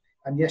labelled.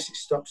 And yes, it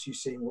stops you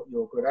seeing what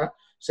you're good at.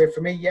 So for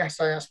me, yes,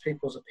 I ask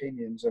people's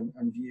opinions and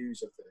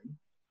views of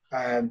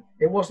them.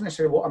 It wasn't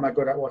necessarily what am I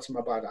good at, what am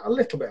I bad at. A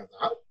little bit of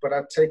that, but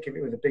I'd take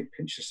it with a big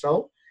pinch of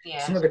salt.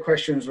 Yeah. Some of the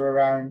questions were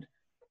around,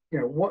 you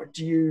know,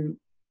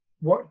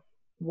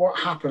 what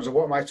happens, or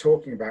what am I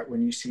talking about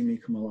when you see me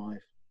come alive?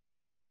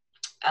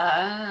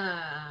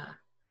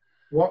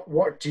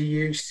 What do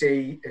you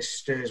see as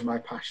stirs my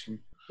passion?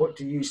 What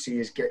do you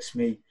see as gets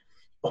me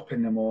up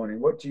in the morning?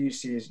 What do you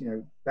see as, you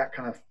know, that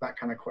kind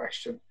of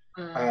question?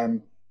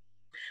 And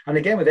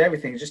again, with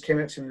everything, it just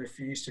came up to me,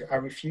 I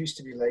refuse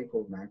to be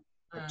labelled now.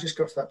 I've just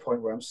got to that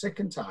point where I'm sick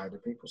and tired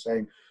of people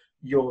saying,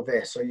 you're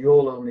this, or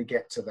you'll only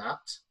get to that.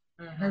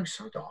 No,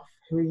 sod off.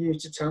 Who are you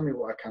to tell me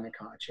what I can and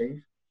can't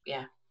achieve?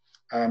 Yeah.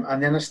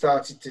 And then I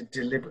started to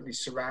deliberately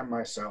surround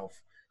myself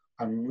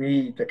and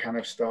read the kind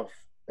of stuff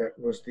that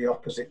was the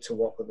opposite to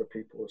what other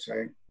people were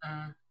saying.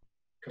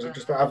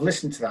 Because I've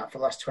listened to that for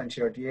the last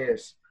 20 odd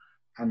years.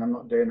 And I'm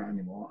not doing that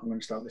anymore. I'm going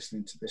to start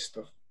listening to this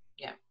stuff.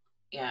 Yeah.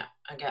 Yeah,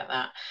 I get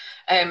that.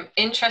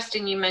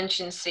 Interesting you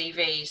mentioned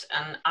CVs,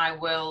 and I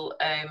will,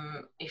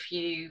 if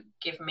you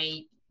give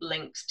me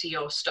links to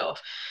your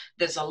stuff,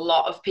 there's a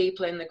lot of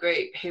people in the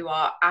group who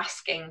are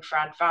asking for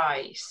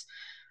advice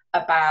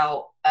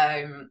about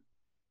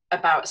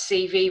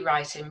CV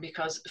writing,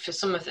 because for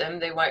some of them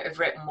they won't have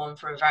written one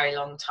for a very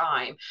long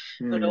time,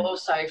 but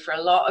also for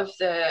a lot of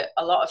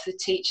the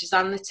teachers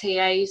and the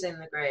TAs in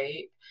the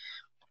group,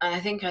 and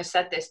I think I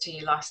said this to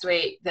you last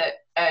week, that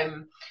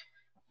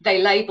they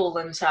label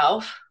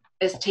themselves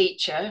as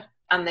teacher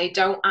and they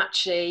don't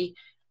actually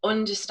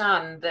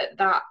understand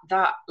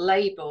that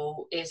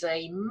label is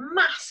a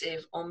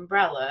massive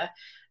umbrella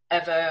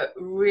of a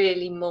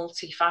really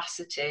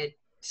multifaceted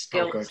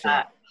skill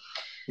set.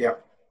 Yeah.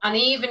 And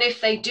even if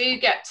they do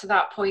get to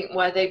that point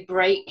where they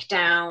break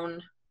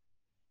down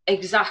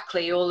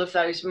exactly all of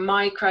those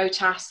micro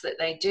tasks that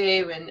they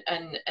do,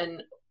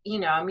 and you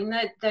know, I mean,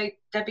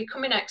 they're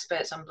becoming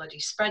experts on bloody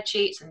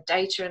spreadsheets and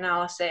data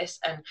analysis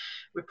and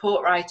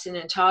report writing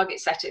and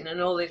target setting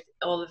and all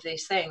of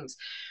these things,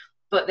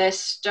 but they're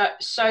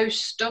so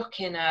stuck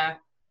in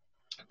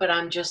but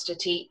I'm just a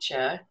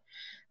teacher,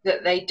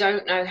 that they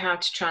don't know how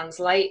to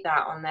translate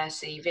that on their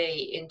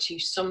CV into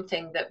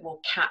something that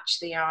will catch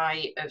the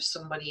eye of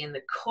somebody in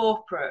the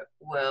corporate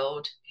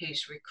world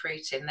who's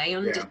recruiting. They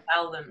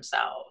undersell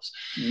themselves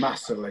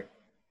massively.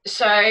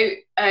 So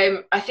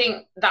I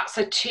think that's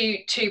a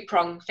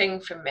two-pronged thing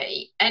for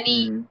me.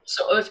 Any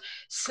sort of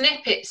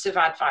snippets of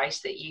advice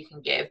that you can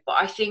give, but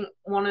I think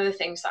one of the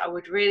things that I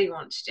would really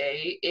want to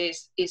do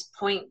is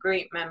point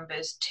group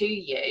members to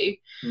you,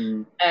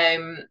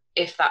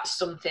 if that's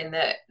something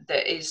that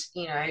is,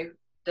 you know,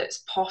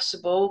 that's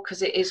possible,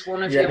 because it is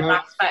one of your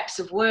aspects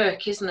of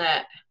work, isn't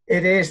it?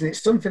 It is, and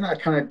it's something that I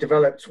kind of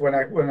developed when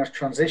I was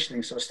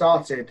transitioning. So I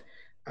started.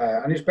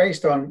 And it's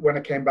based on when I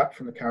came back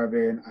from the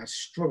Caribbean, I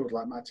struggled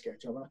like mad to get a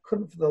job, and I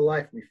couldn't for the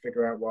life of me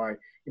figure out why.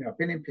 You know, I've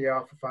been in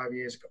PR for 5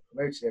 years, got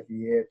promoted every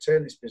year,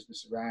 turned this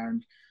business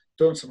around,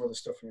 done some other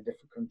stuff in a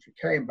different country,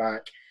 came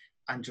back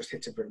and just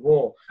hit a brick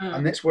wall.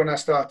 And that's when I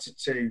started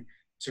to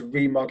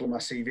remodel my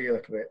CV a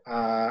little bit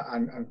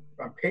and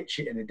pitch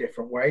it in a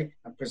different way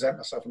and present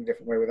myself in a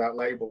different way without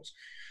labels.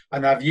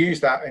 And I've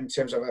used that in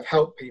terms of, I've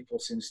helped people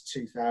since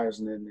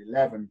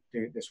 2011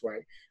 do it this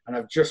way. And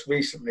I've just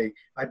recently,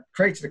 I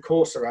created a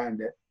course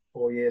around it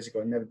 4 years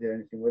ago and never did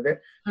anything with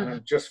it. And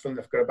I'm just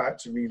about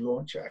to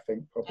relaunch it, I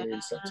think, probably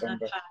in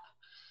September.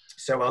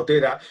 So I'll do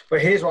that.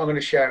 But here's what I'm going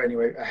to share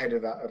anyway, ahead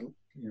of that. I'd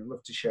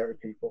love to share it with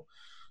people.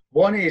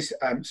 One is,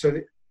 I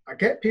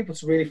get people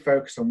to really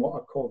focus on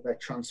what I call their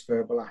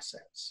transferable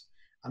assets.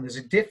 And there's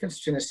a difference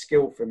between a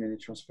skill for me and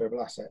a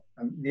transferable asset.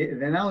 And the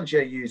analogy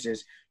I use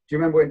is, do you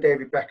remember when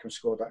David Beckham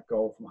scored that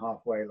goal from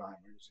halfway line?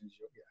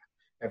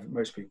 Yeah,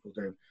 most people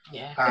do.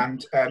 Yeah.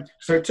 And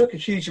so it took a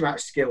huge amount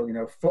of skill, you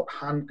know,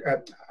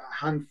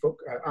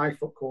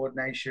 eye-foot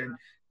coordination,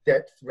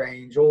 depth,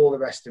 range, all the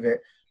rest of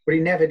it. But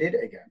he never did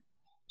it again.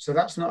 So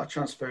that's not a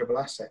transferable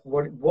asset.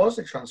 What it was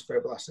a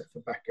transferable asset for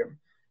Beckham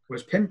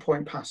was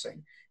pinpoint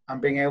passing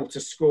and being able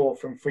to score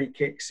from free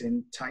kicks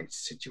in tight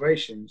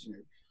situations, you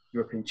know,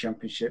 European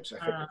Championships,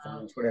 FA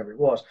finals, whatever it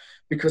was,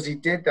 because he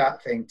did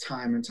that thing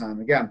time and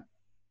time again.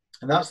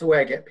 And that's the way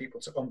I get people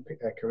to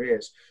unpick their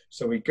careers.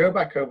 So we go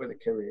back over the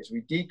careers,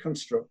 we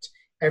deconstruct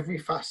every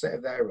facet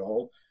of their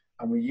role,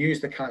 and we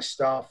use the kind of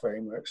STAR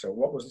framework. So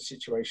what was the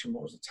situation?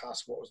 What was the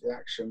task? What was the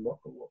action? What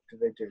did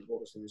they do? What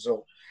was the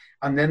result?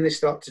 And then they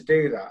start to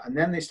do that. And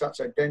then they start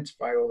to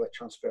identify all their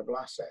transferable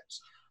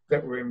assets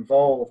that were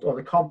involved, or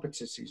the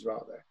competencies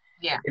rather,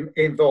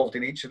 involved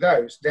in each of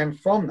those. Then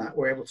from that,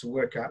 we're able to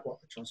work out what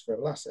the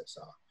transferable assets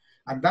are.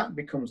 And that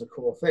becomes the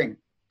core thing.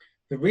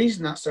 The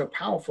reason that's so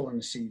powerful in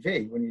the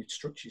CV, when you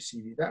structure your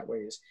CV that way,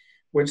 is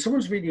when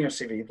someone's reading your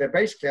CV, they're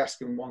basically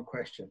asking one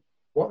question: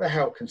 what the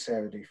hell can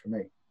Sarah do for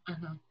me?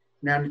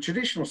 Now, in the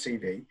traditional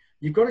CV,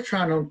 you've got to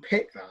try and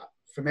unpick that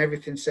from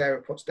everything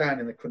Sarah puts down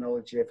in the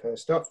chronology of her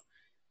stuff.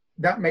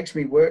 That makes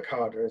me work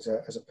harder as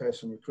a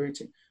person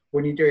recruiting.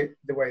 When you do it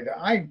the way that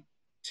I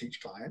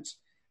teach clients,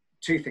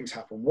 two things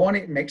happen. One,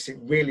 it makes it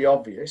really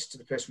obvious to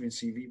the person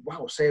reading the CV,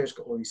 wow, Sarah's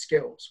got all these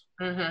skills.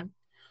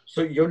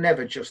 So you're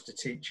never just a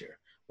teacher.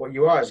 What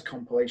you are is a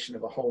compilation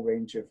of a whole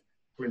range of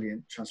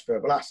brilliant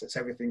transferable assets,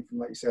 everything from,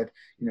 like you said,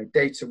 you know,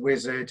 data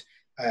wizard,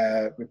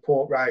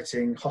 report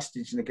writing,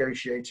 hostage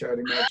negotiator, I'd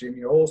imagine,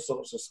 you know, all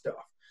sorts of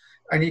stuff.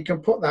 And you can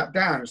put that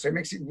down. So it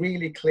makes it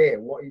really clear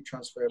what are your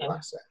transferable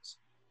assets.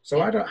 So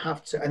I don't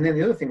have to. And then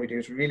the other thing we do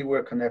is we really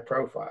work on their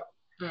profile.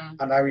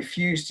 And I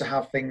refuse to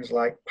have things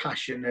like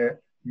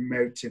passionate,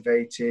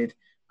 motivated,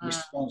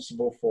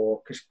 responsible for,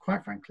 because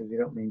quite frankly, they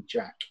don't mean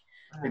jack.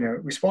 You know,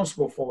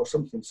 responsible for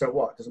something, so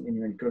what? Doesn't mean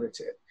you're any good at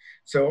it.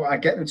 So I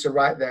get them to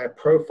write their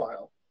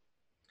profile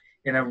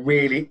in a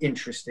really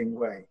interesting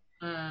way,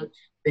 which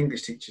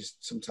English teachers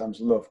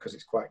sometimes love because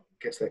it's quite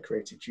gets their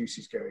creative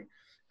juices going,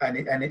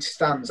 and it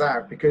stands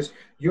out because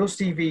your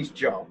CV's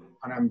job,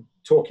 and I'm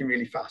talking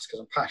really fast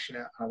because I'm passionate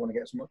and I want to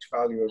get as much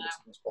value over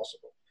to them as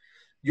possible.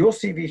 Your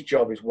CV's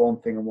job is one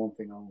thing and one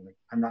thing only,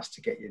 and that's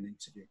to get you an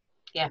interview.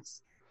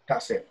 Yes,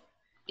 that's it.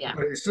 Yeah.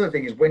 But the other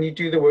thing is when you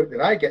do the work that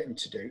I get them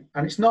to do,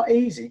 and it's not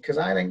easy because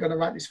I ain't going to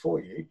write this for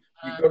you.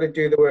 You've got to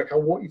do the work.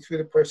 I'll walk you through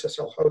the process.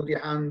 I'll hold your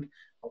hand.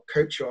 I'll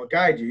coach you. I'll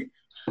guide you.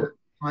 But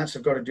clients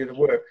have got to do the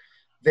work.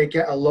 They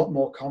get a lot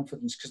more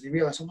confidence because they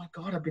realize, oh my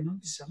God, I've been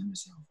underselling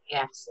myself.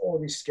 Yes. All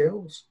these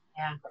skills.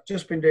 Yeah. I've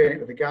just been doing it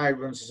with a guy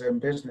who runs his own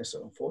business,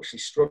 unfortunately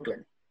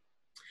struggling.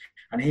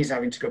 And he's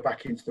having to go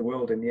back into the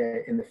world in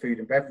the food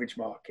and beverage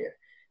market.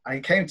 And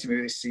he came to me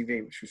with his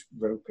CV, which was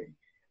ropey.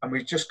 And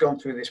we've just gone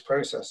through this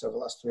process over the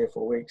last 3 or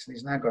 4 weeks. And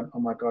he's now gone, oh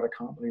my God, I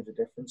can't believe the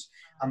difference.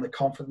 And the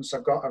confidence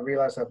I've got, I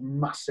realized I've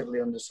massively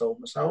undersold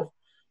myself.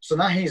 So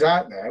now he's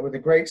out there with a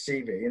great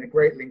CV and a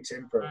great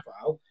LinkedIn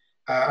profile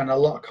and a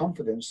lot of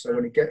confidence. So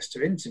when he gets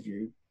to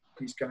interview,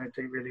 he's going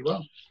to do really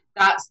well.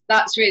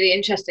 That's really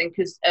interesting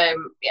because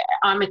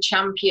I'm a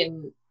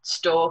champion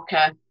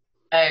stalker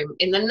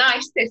in the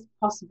nicest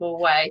possible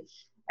way.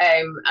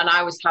 And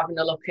I was having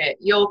a look at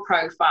your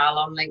profile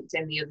on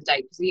LinkedIn the other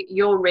day because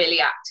you're really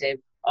active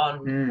on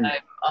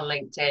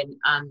LinkedIn,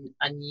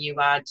 and you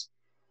had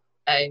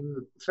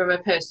from a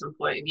personal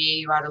point of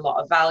view, you add a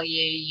lot of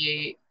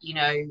value. You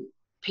know,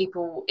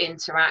 people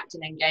interact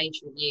and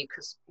engage with you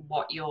because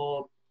what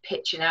you're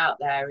pitching out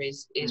there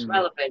is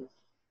relevant.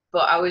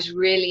 But I was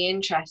really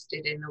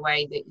interested in the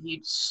way that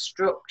you'd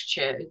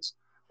structured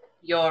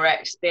your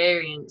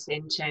experience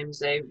in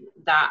terms of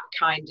that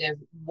kind of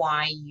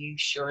why you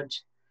should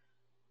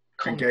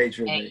engage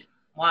with me.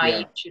 Why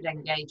you should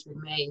engage with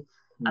me.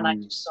 And I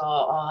just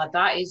thought, oh,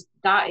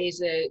 that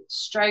is a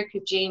stroke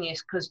of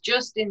genius, because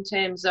just in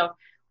terms of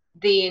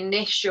the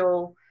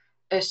initial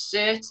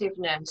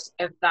assertiveness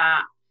of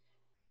that,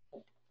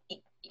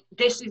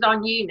 this is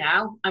on you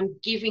now. I'm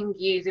giving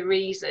you the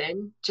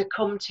reason to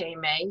come to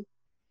me.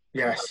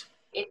 Yes.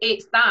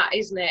 It's that,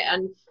 isn't it?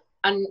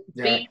 And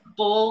being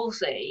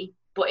ballsy,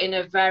 but in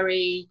a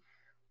very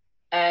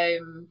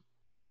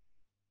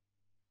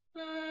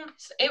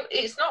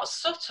it's not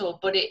subtle,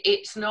 but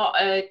it's not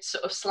a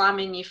sort of slam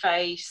in your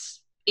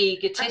face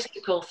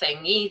egotistical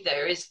thing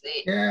either, is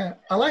it? Yeah,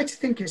 I like to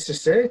think it's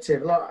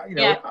assertive. Like, you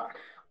know,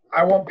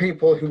 I want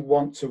people who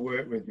want to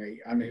work with me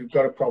and who've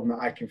got a problem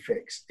that I can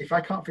fix. If I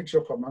can't fix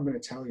your problem, I'm going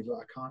to tell you that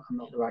I can't. I'm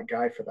not the right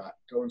guy for that.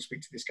 Don't want to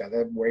speak to this guy.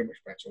 They're way much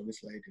better, or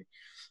this lady.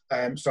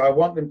 So I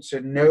want them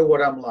to know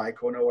what I'm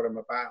like, or know what I'm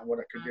about, and what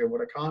I can do and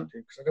what I can't do,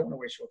 because I don't want to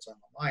waste your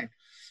time on mine.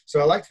 So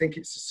I like to think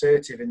it's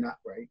assertive in that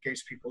way. It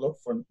gives people up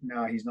front,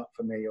 no, he's not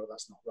for me, or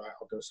that's not right,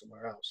 I'll go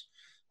somewhere else.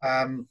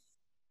 And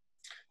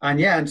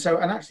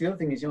actually the other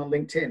thing is, you know, on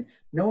LinkedIn,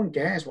 no one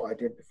cares what I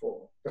did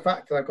before. The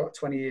fact that I've got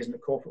 20 years in the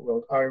corporate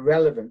world are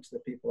irrelevant to the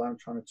people I'm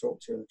trying to talk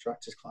to and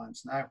attract as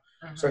clients now.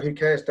 So who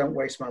cares? Don't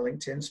waste my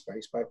LinkedIn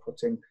space by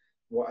putting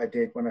what I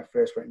did when I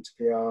first went into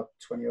PR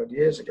 20 odd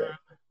years ago.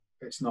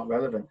 It's not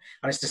relevant.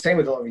 And it's the same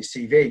with a lot of your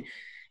CV.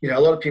 You know,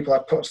 a lot of people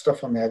have put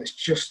stuff on there that's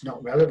just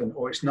not relevant,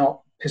 or it's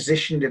not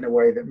positioned in a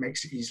way that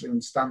makes it easily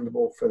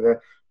understandable for the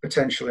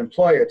potential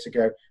employer to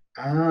go,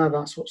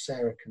 that's what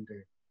Sarah can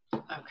do.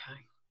 Okay.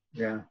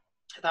 Yeah.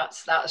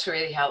 That's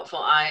really helpful.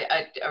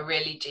 I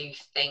really do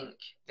think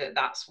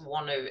that's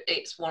one of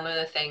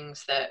the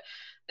things that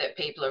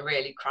people are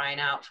really crying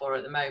out for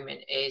at the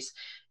moment is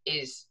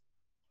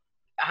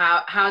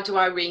how do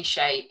I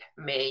reshape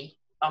me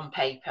on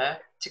paper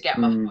to get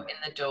my foot in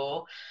the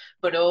door,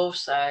 but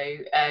also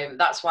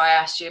that's why I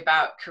asked you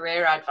about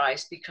career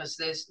advice, because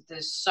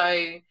there's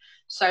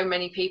so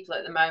many people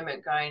at the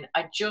moment going,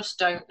 I just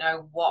don't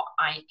know what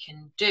I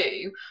can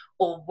do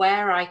or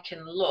where I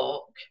can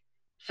look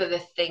for the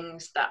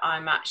things that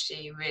I'm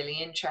actually really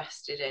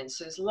interested in.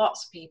 So there's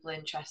lots of people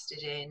interested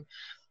in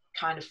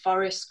kind of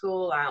forest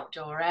school,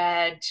 outdoor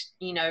ed,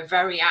 you know,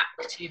 very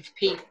active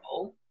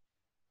people.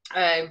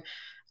 And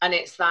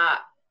it's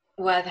that,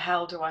 where the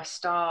hell do I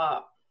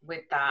start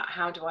with that?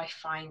 How do I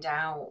find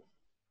out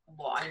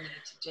what I need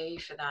to do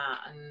for that?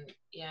 And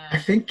I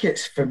think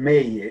for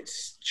me,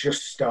 it's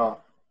just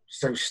start.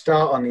 So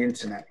start on the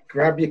internet,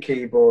 grab your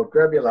keyboard,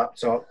 grab your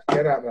laptop,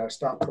 get out there,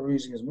 start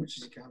perusing as much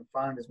as you can,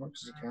 find as much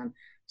as you can,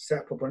 set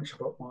up a bunch of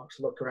bookmarks,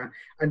 look around,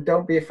 and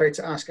don't be afraid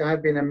to ask.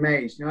 I've been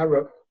amazed. You know, I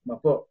wrote my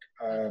book,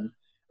 and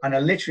I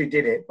literally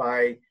did it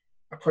by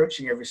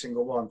approaching every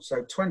single one.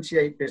 So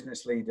 28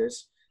 business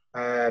leaders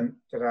that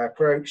I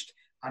approached,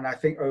 and I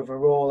think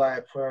overall I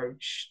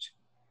approached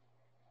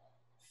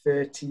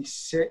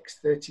 36,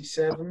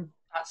 37.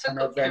 That's a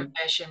good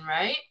conversion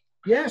rate.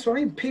 Yeah, so I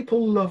mean,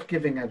 people love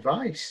giving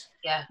advice.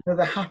 Yeah, you know,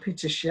 they're happy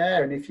to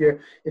share. And if you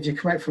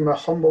come out from a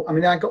humble, I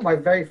mean, I got my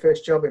very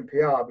first job in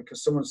PR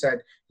because someone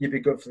said you'd be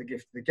good for the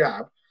gift of the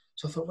gab.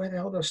 So I thought, where the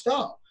hell do I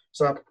start?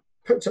 So I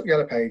picked up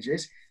Yellow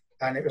Pages,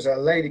 and it was a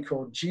lady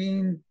called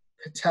Jean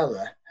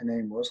Patella. Her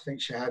name was. I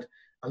think she had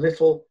a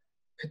little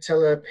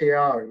Patella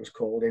PR, it was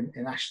called, in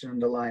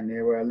Ashton-under-Lyne,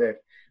 near where I live.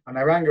 And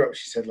I rang her up.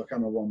 She said, "Look,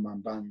 I'm a one-man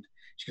band."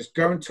 She goes,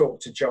 "Go and talk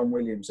to John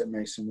Williams at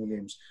Mason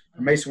Williams."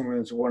 And Mason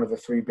Williams are one of the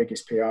 3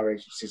 biggest PR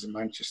agencies in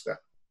Manchester.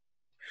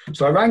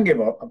 So I rang him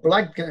up. I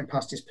blagged getting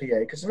past his PA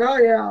because I said, "Oh,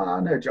 yeah, I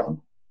know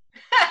John."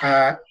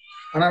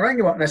 And I rang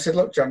him up and I said,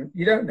 "Look, John,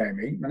 you don't know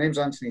me. My name's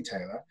Anthony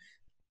Taylor.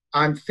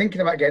 I'm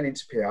thinking about getting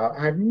into PR.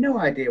 I have no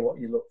idea what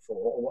you look for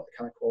or what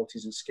kind of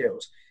qualities and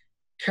skills.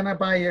 Can I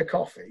buy you a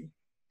coffee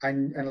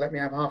and let me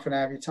have half an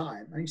hour of your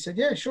time? And he said,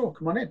 yeah, sure,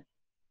 come on in.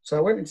 So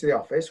I went into the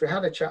office, we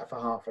had a chat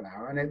for half an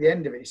hour, and at the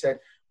end of it, he said,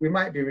 we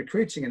might be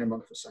recruiting in a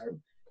month or so.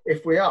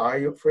 If we are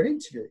you up for an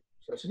interview?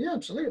 So I said, yeah,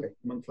 absolutely.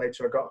 A month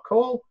later, I got a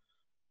call,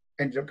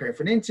 ended up going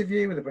for an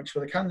interview with a bunch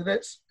of other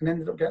candidates, and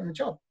ended up getting the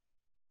job.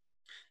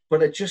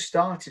 But I just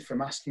started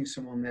from asking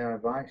someone their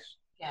advice.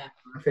 Yeah.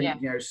 I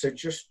think, you know, so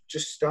just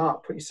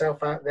start, put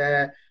yourself out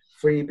there,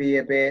 freebie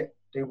a bit,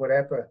 do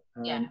whatever.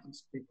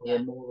 People are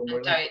more than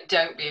willing.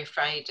 Don't be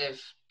afraid of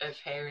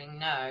hearing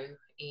no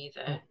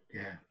either. Oh,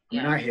 yeah. I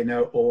mean, I hear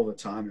no all the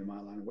time in my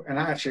line of work. And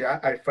actually,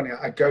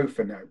 I go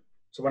for no.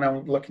 So when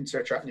I'm looking to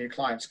attract new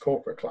clients,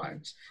 corporate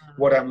clients,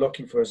 what I'm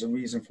looking for is a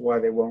reason for why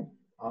they won't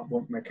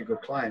make a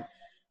good client.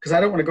 Because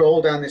I don't want to go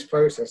all down this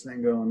process and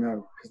then go, oh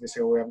no, because they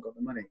say, oh, we haven't got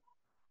the money.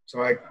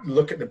 So I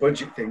look at the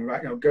budget thing,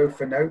 right? You know, go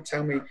for no.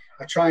 Tell me,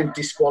 I try and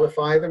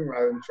disqualify them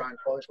rather than try and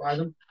qualify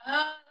them.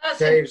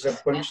 Saves a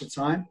bunch of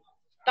time.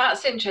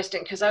 That's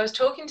interesting, because I was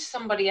talking to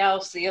somebody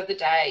else the other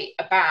day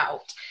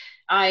about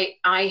I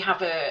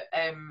have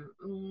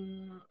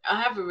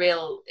a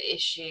real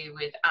issue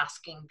with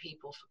asking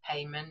people for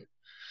payment,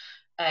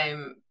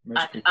 and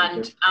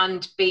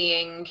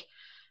being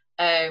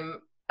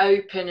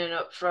open and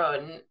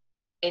upfront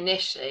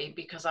initially,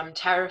 because I'm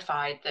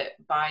terrified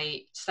that by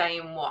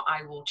saying what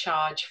I will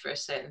charge for a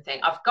certain thing,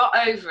 I've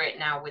got over it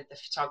now with the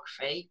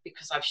photography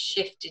because I've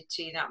shifted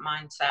to that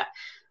mindset.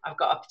 I've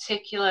got a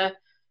particular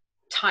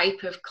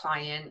type of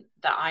client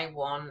that I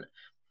want.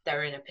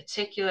 They're in a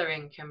particular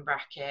income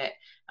bracket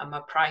and my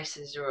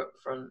prices are up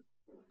front.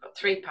 I've got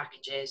 3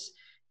 packages.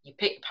 You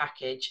pick a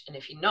package, and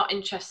if you're not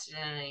interested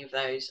in any of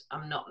those,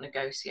 I'm not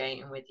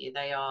negotiating with you.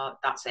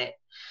 That's it.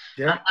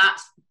 Yeah. And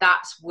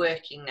that's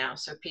working now.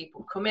 So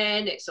people come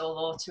in, it's all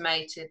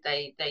automated.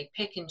 They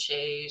pick and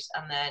choose,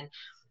 and then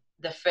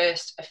the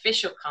first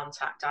official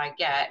contact I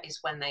get is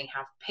when they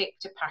have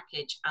picked a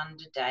package and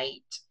a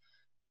date,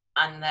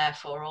 and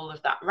therefore all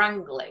of that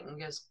wrangling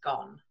has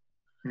gone.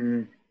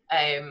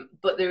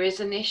 But there is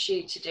an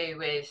issue to do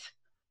with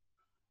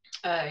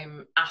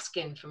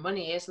asking for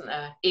money, isn't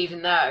there?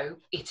 Even though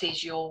it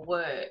is your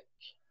work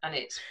and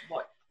it's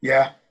what.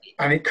 Yeah,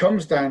 and it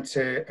comes down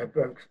to a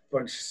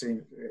bunch of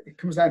things. It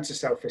comes down to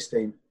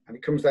self-esteem, and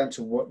it comes down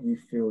to what you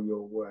feel you're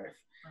worth.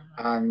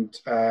 And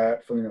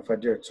funny enough, I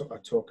do a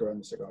talk around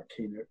this. I got a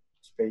keynote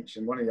speech,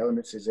 and one of the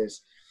elements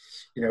is,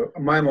 you know,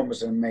 my mum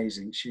was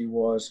amazing. She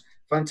was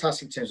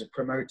fantastic in terms of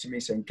promoting me,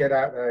 saying, get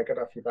out there, get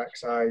off your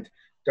backside,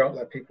 don't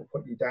let people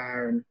put you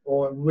down,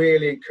 or a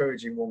really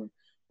encouraging woman.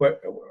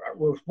 But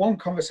with one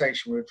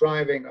conversation, we were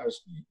driving, I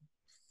was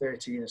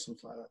 13 or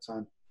something like that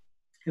time,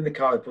 in the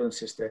car with brother and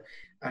sister.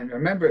 And I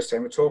remember her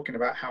saying, we're talking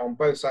about how on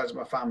both sides of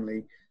my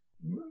family,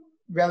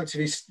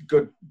 relatively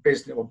good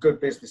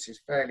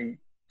businesses, fairly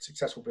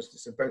successful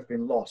businesses, have both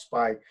been lost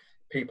by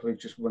people who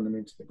just run them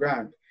into the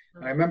ground.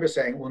 And I remember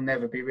saying, we'll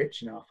never be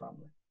rich in our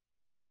family.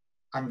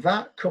 And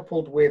that,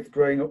 coupled with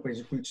growing up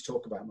with who to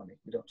talk about money,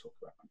 we don't talk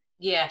about money.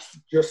 Yes.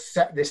 Just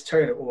set this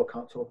tone of, oh, I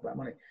can't talk about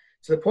money.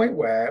 To the point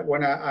where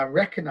when I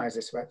recognized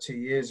this about 2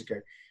 years ago,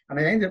 and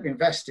I ended up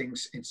investing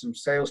in some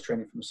sales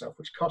training for myself,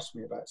 which cost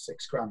me about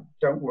 $6,000.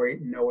 Don't worry,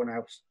 no one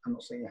else, I'm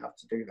not saying you have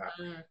to do that,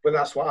 but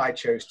that's what I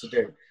chose to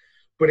do.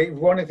 But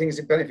one of the things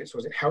it benefits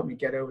was it helped me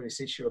get over this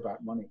issue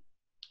about money.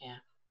 Yeah.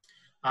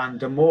 And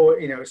the more,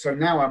 you know, so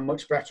now I'm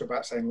much better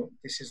about saying, look,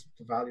 this is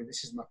the value,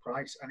 this is my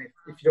price. And if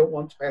you don't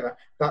want to pay that,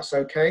 that's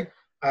okay.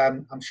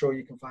 I'm sure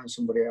you can find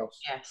somebody else.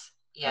 Yes.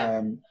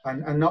 Yeah.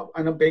 And not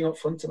being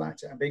upfront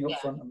about it, and being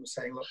upfront and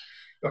saying, look,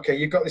 okay,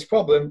 you've got this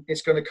problem,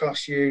 it's going to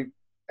cost you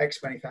X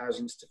many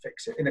thousands to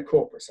fix it in a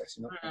corporate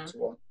setting, not one to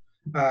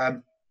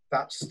one.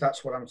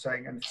 That's what I'm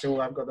saying. And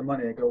until I've got the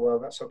money, I go, well,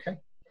 that's okay.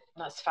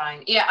 That's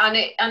fine. Yeah,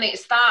 and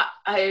it's that.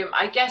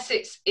 I guess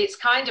it's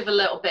kind of a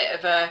little bit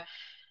of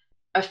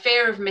a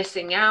fear of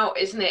missing out,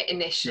 isn't it?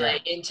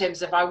 Initially, in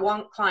terms of I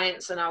want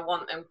clients and I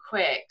want them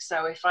quick.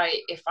 So if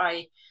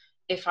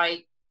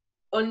I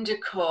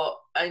undercut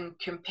and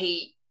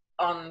compete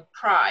on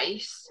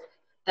price,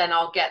 then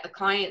I'll get the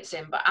clients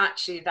in. But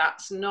actually,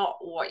 that's not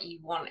what you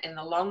want in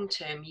the long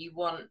term. You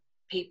want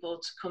people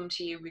to come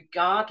to you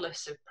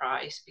regardless of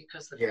price,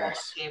 because the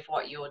quality of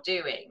what you're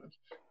doing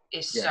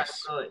is so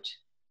good.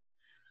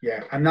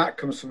 Yeah, and that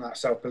comes from that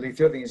self-belief.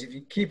 The other thing is, if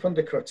you keep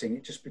undercutting,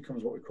 it just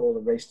becomes what we call a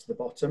race to the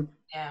bottom.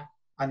 Yeah.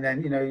 And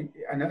then, you know,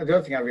 and the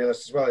other thing I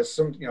realized as well is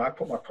I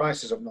put my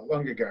prices up not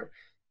long ago.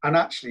 And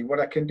actually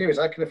what I can do is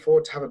I can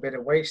afford to have a bit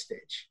of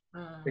wastage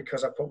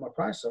because I put my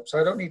price up.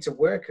 So I don't need to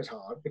work as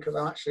hard because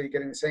I'm actually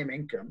getting the same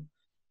income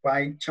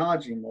by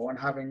charging more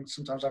and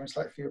sometimes having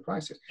slightly fewer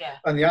prices. Yeah.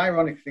 And the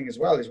ironic thing as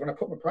well is when I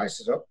put my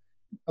prices up,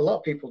 a lot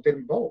of people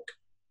didn't bulk.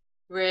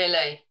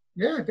 Really?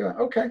 Yeah, they went,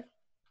 okay.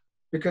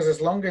 Because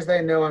as long as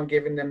they know I'm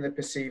giving them the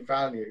perceived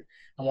value,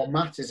 and what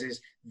matters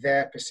is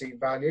their perceived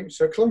value.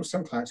 So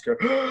some clients go,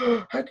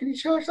 oh, how can you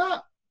charge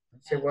that? I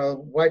say, well,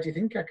 why do you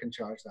think I can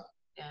charge that?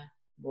 Yeah.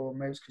 Well,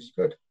 maybe it's because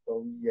you're good.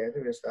 Well, yeah,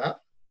 there is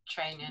that.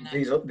 training.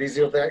 These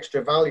are the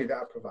extra value that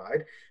I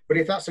provide. But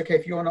if that's okay,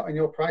 if you're not in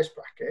your price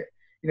bracket,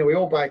 you know, we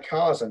all buy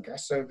cars, I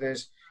guess. So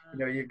there's, you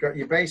know, you've got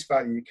your base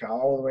value car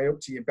all the way up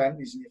to your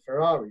Bentleys and your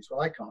Ferraris.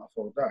 Well, I can't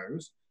afford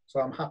those. So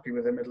I'm happy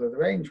with the middle of the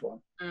range one.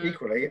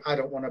 Equally, I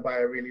don't want to buy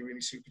a really,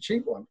 really super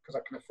cheap one because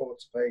I can afford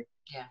to pay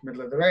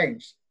middle of the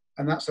range.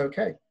 And that's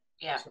okay.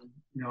 Yeah. So,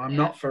 you know, I'm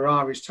not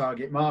Ferrari's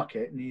target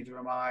market, neither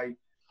am I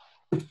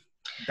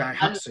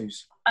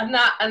Daihatsu's. And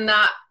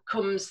that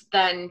comes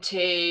then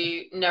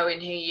to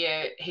knowing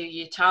who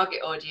your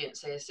target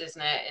audience is,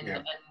 isn't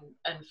it?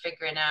 And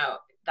figuring out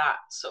that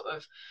sort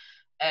of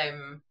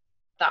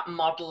that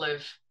model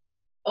of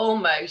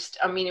almost,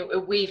 I mean,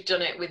 we've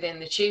done it within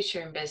the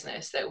tutoring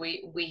business, that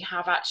we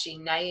have actually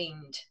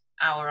named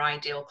our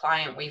ideal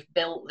client. We've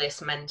built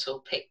this mental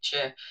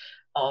picture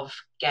of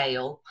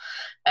Gail,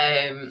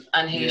 and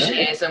who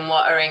she is and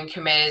what her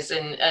income is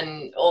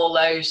and all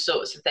those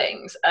sorts of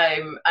things,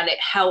 and it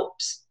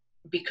helps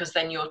because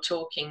then you're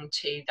talking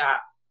to that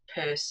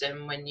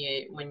person when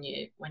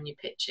you're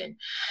pitching.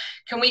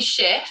 Can we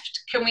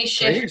shift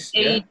Please,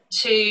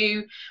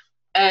 to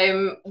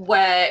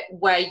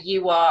where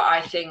you are?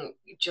 I think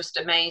just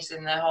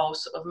amazing, the whole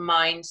sort of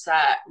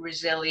mindset,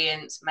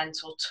 resilience,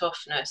 mental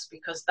toughness,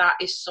 because that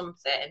is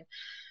something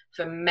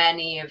for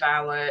many of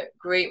our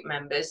group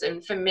members,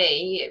 and for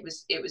me it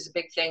was a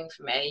big thing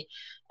for me.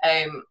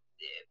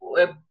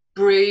 We're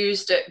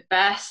bruised at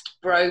best,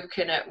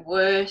 broken at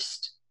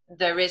worst.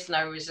 There is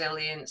no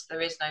resilience,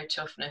 there is no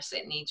toughness.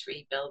 It needs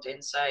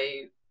rebuilding. So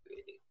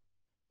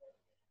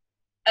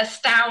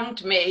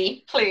astound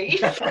me,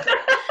 please.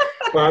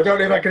 Well, I don't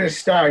know if I can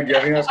astound you.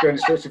 I think that's going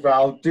to stretch it, but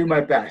I'll do my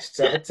best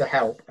to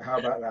help. How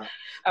about that?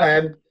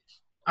 Okay.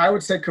 I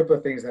would say a couple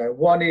of things there.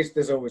 One is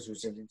there's always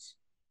resilience.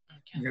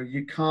 Okay. You know,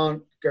 you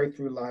can't go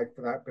through life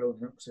without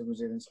building up some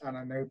resilience. And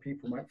I know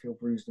people might feel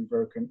bruised and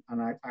broken,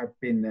 and I've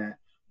been there,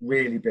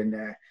 really been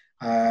there.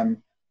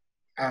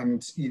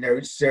 And, you know,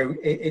 so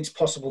it's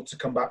possible to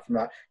come back from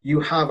that. You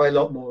have a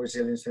lot more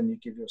resilience than you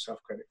give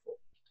yourself credit for.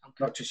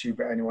 Not just you,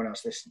 but anyone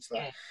else listening to that.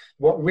 Okay.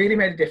 What really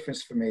made a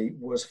difference for me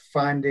was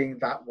finding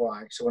that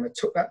why. So when I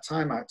took that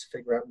time out to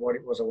figure out what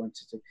it was I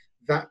wanted to do,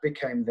 that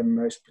became the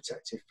most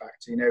protective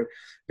factor. You know,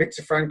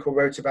 Viktor Frankl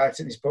wrote about it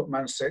in his book,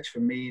 Man's Search for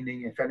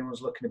Meaning. If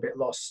anyone's looking a bit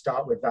lost,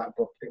 start with that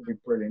book. It'll be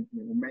brilliant.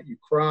 It will make you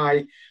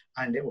cry,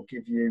 and it will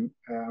give you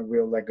a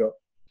real leg up.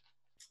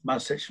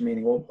 Man's Search for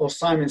Meaning. Or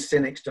Simon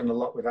Sinek's done a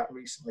lot with that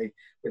recently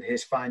with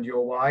his Find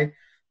Your Why,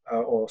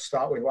 or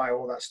Start With Why,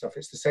 all that stuff.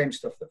 It's the same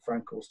stuff that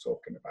Frankl's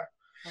talking about.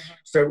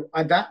 So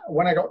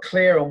when I got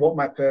clear on what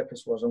my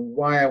purpose was and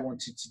why I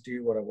wanted to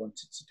do what I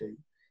wanted to do,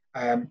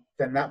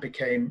 then that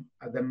became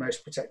the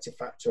most protective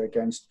factor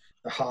against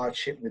the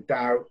hardship, the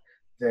doubt,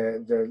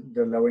 the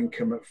low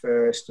income at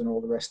first, and all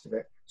the rest of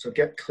it. So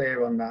get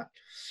clear on that,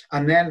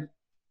 and then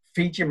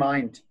feed your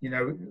mind. You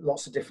know,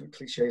 lots of different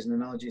cliches and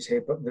analogies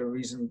here, but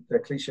they're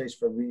cliches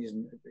for a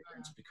reason.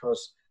 It's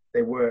because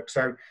they work.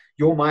 So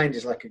your mind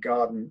is like a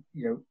garden.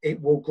 You know,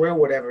 it will grow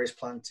whatever is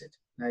planted.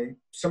 Now,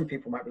 some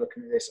people might be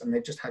looking at this and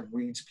they've just had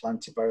weeds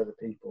planted by other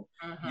people.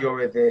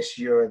 You're a this,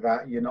 you're a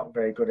that, you're not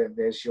very good at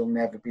this, you'll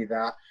never be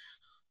that,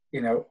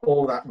 you know,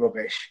 all that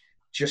rubbish.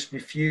 Just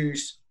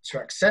refuse to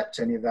accept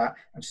any of that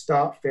and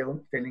start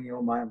filling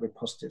your mind with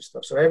positive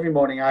stuff. So every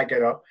morning I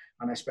get up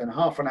and I spend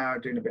half an hour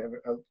doing a bit of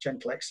a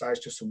gentle exercise,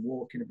 just some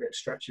walking, a bit of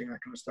stretching,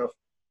 that kind of stuff.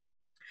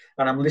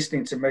 And I'm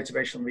listening to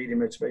motivational reading,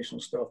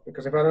 motivational stuff,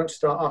 because if I don't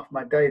start off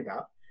my day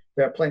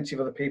there are plenty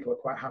of other people who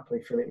quite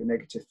happily fill it with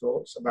negative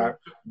thoughts about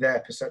their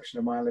perception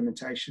of my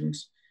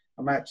limitations.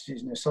 I'm actually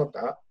using sod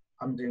that.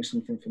 I'm doing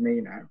something for me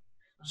now.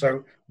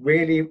 So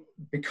really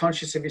be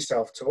conscious of your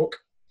self-talk.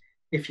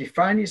 If you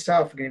find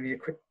yourself, I'm going to give you a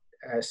quick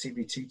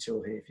CBT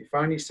tool here. If you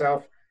find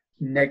yourself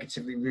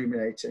negatively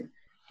ruminating,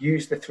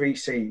 use the 3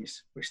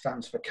 C's, which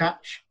stands for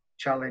catch,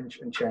 challenge,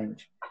 and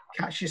change.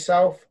 Catch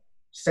yourself,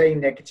 say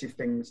negative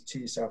things to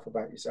yourself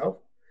about yourself.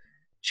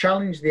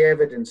 Challenge the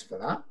evidence for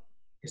that.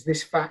 Is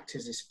this fact?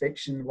 Is this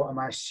fiction? What am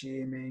I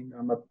assuming?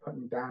 Am I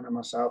putting down on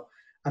myself?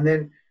 And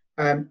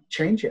then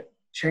change it.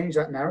 Change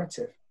that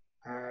narrative.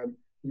 You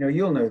know,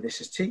 you'll know this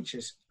as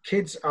teachers.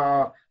 Kids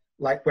are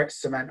like wet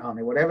cement, aren't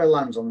they? Whatever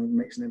lands on them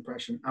makes an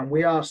impression. And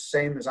we are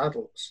same as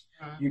adults.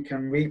 You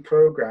can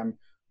reprogram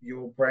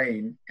your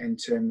brain in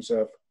terms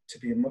of to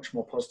be much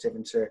more positive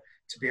and to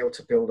be able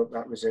to build up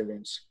that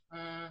resilience.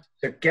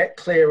 So get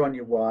clear on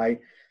your why.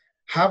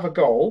 Have a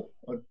goal,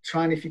 or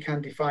try and, if you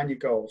can, define your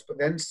goals, but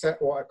then set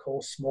what I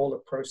call smaller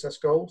process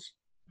goals.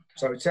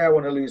 So I would say I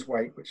want to lose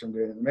weight, which I'm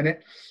doing in a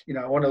minute. You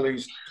know, I want to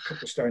lose a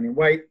couple of stone in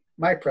weight.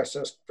 My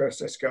process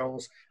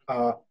goals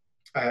are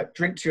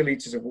drink 2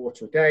 liters of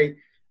water a day,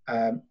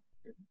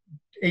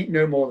 eat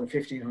no more than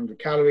 1,500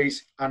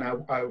 calories, and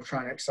I will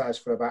try and exercise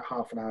for about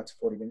half an hour to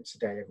 40 minutes a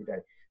day every day.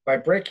 By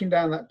breaking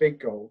down that big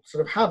goal,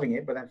 sort of having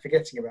it, but then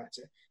forgetting about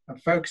it,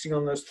 and focusing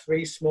on those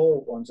 3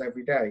 small ones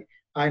every day,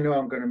 I know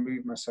I'm going to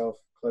move myself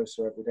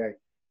closer every day.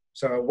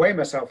 So I weigh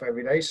myself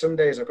every day. Some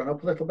days I've gone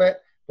up a little bit,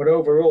 but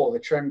overall the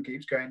trend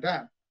keeps going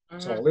down.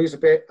 So I lose a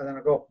bit and then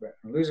I go up a bit.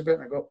 I lose a bit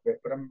and I go up a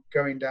bit, but I'm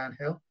going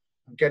downhill.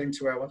 I'm getting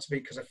to where I want to be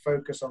because I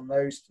focus on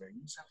those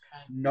things,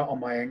 not on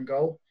my end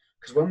goal.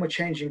 Because when we're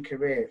changing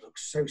career, it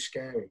looks so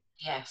scary.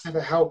 Yes. How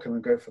the hell can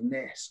we go from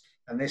this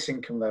and this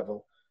income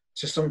level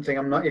to something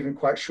I'm not even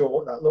quite sure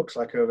what that looks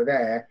like over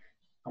there,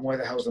 and where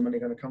the hell's the money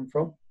going to come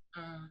from?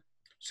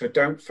 So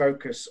don't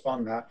focus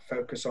on that.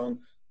 Focus on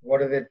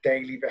what are the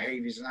daily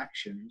behaviours and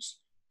actions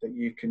that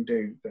you can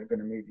do that are going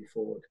to move you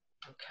forward.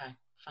 Okay,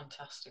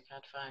 fantastic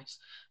advice.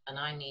 And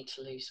I need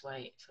to lose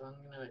weight, so I'm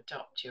going to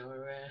adopt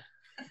your...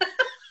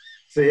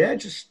 So yeah,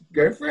 just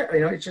go for it.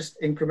 You know, it's just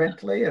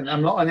incrementally, and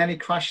I'm not on any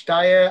crash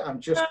diet. I'm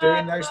just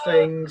doing those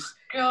things,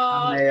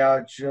 and they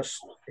are just,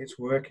 it's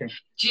working.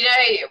 Do you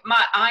know,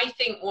 I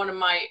think one of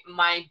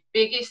my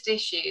biggest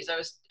issues, I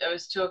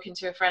was talking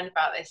to a friend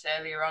about this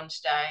earlier on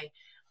today,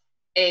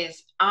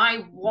 is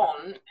I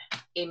want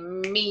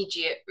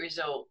immediate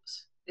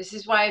results. This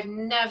is why I've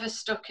never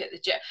stuck at the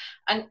gym.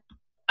 And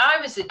I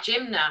was a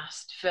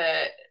gymnast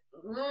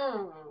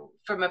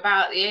from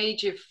about the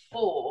age of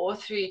 4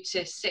 through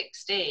to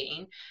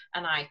 16,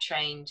 and I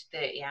trained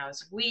 30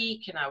 hours a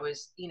week, and I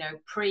was, you know,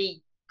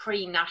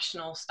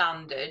 pre-national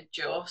standard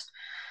just.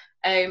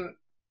 And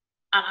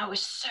I was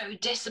so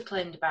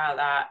disciplined about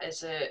that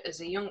as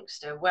a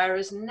youngster.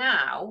 Whereas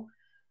now,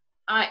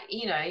 I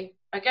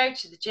go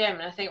to the gym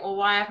and I think, well,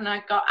 why haven't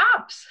I got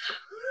abs?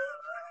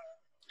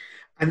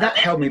 And that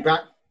held me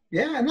back.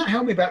 Yeah, and that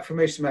held me back for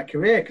most of my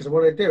career, because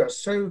what I do, I was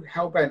so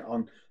hell-bent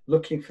on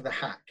looking for the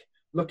hack,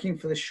 looking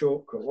for the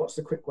shortcut. What's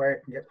the quick way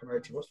I can get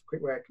promoted? What's the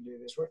quick way I can do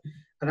this?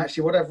 And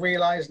actually what I've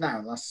realised now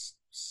in the last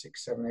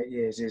 6, 7, 8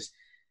 years is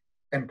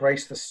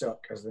embrace the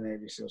suck, as the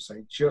Navy SEALs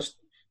say. Just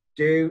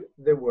do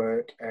the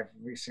work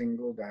every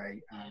single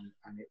day,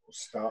 and it will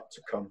start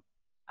to come.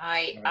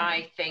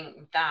 I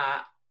think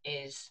that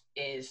is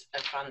a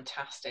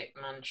fantastic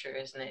mantra,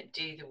 isn't it?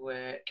 Do the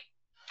work.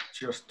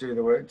 Just do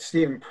the work.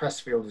 Stephen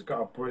Pressfield has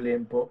got a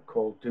brilliant book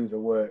called Do the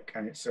Work,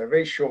 and it's a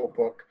very short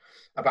book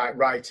about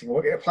writing.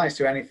 It applies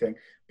to anything,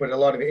 but a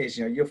lot of it is,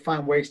 you know, you'll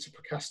find ways to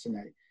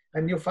procrastinate,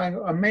 and you'll find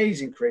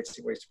amazing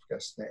creative ways to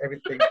procrastinate.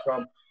 Everything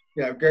from,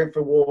 you know, going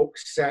for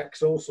walks,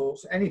 sex, all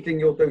sorts, anything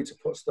you'll do to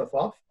put stuff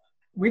off.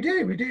 We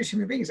do as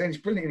human beings, and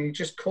it's brilliant. And he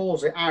just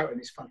calls it out in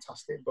his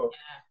fantastic book.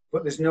 Yeah.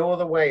 But there's no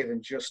other way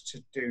than just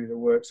to do the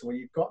work. So when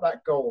you've got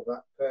that goal,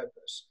 that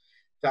purpose,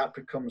 that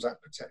becomes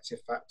that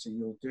protective factor.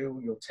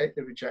 You'll take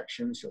the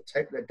rejections, you'll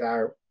take the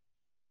doubt,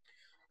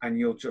 and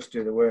you'll just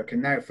do the work.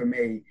 And now for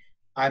me,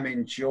 I'm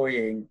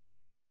enjoying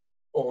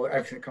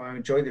everything. I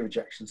enjoy the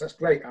rejections. That's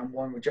great. I'm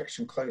one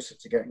rejection closer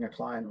to getting a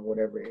client or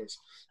whatever it is.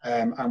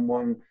 And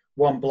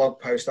one blog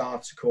post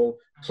article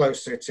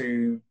closer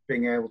to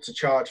being able to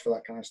charge for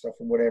that kind of stuff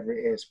and whatever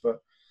it is. But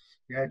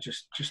yeah,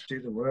 just do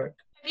the work.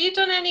 Have you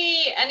done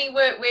any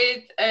work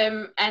with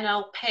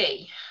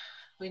NLP?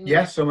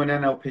 Yes, I'm an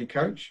NLP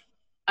coach.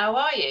 Oh,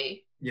 are you?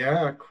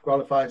 Yeah, I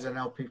qualified as an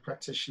NLP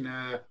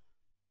practitioner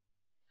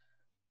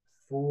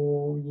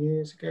 4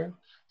 years ago.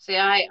 See,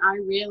 I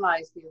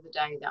realised the other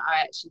day that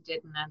I actually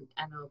did an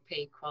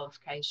NLP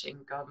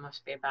qualification, God,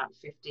 must be about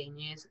 15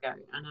 years ago,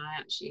 and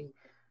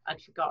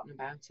I'd forgotten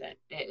about it.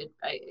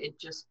 It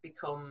just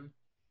become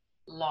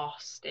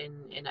lost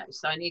in it.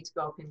 So I need to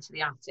go up into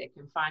the attic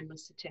and find my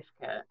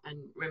certificate and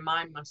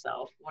remind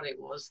myself what it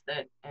was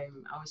that I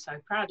was so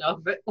proud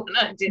of it when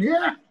I did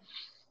that.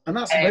 And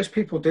that's most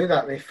people do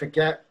that. They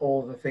forget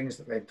all the things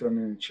that they've done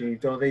and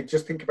achieved, or they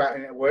just think about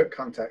it in a work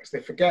context. They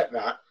forget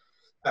that.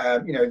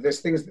 You know, there's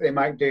things that they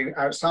might do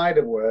outside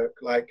of work,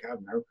 like, I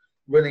don't know,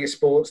 running a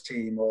sports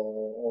team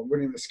or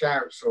running the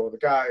Scouts or the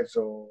Guides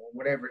or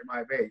whatever it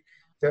might be,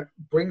 that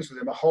brings with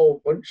them a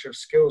whole bunch of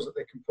skills that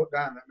they can put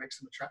down that makes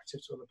them attractive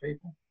to other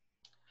people.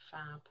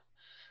 Fab.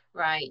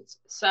 Right.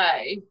 So,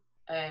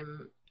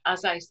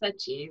 as I said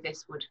to you,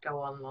 this would go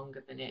on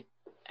longer than it.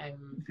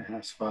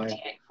 That's fine.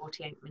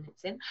 48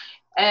 minutes in.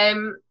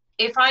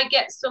 If I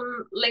get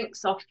some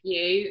links off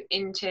you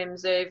in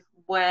terms of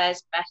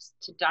where's best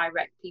to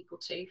direct people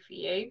to for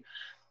you,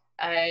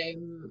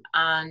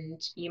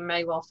 and you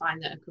may well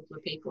find that a couple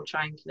of people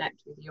try and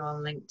connect with you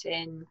on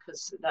LinkedIn,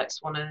 because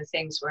that's one of the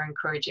things we're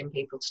encouraging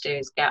people to do,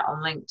 is get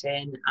on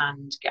LinkedIn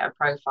and get a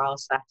profile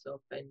set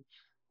up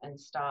and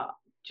start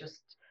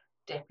just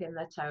dipping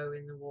their toe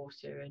in the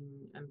water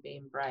and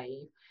being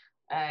brave.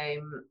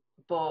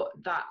 But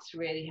that's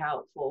really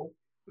helpful,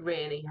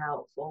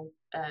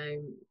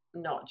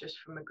 not just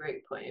from a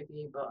group point of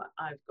view, but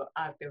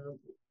I've been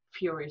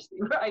furiously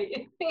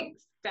writing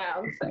things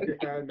down. So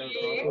yeah, no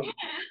problem.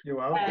 You're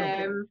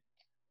welcome.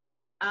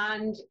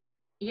 And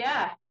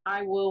yeah,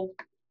 I will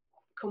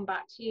come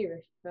back to you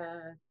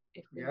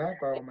if yeah,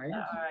 by all means.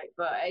 All right,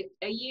 but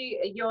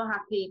you're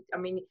happy? I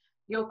mean,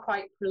 you're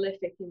quite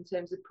prolific in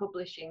terms of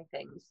publishing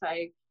things, so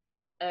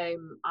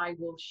I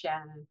will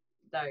share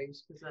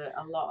those, because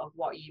a lot of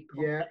what you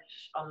publish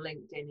on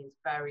LinkedIn is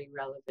very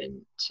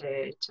relevant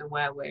to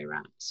where we're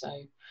at. So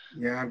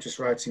yeah, I'm just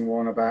writing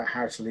one about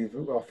how to leave the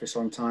office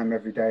on time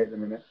every day at the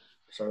minute,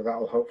 so that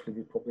will hopefully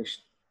be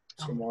published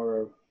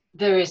tomorrow.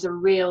 There is a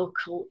real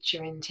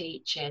culture in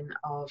teaching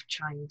of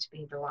trying to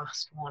be the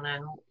last one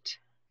out.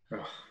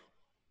 Oh.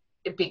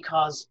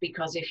 because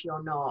if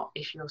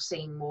you're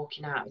seen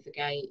walking out of the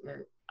gate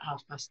at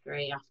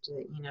 3:30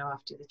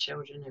 after the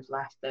children have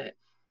left, that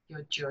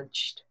you're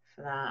judged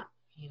for that,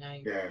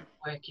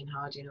 working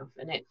hard enough.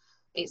 And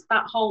it's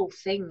that whole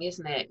thing,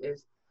 isn't it,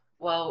 of,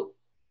 well,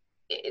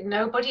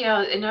 nobody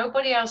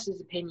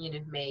else's opinion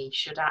of me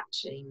should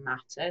actually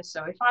matter.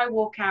 So if I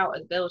walk out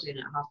of the building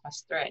at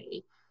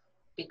 3:30,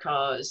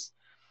 because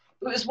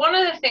it was one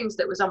of the things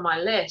that was on my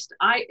list.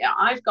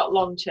 I've got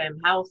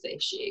long-term health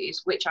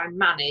issues which I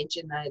manage,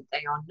 and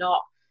they are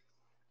not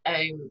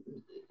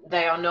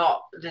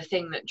the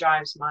thing that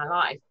drives my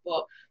life.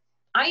 But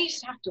I used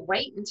to have to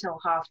wait until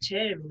half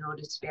term in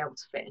order to be able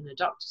to fit in a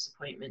doctor's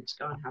appointment to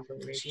go and have a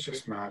review. It's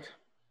just mad.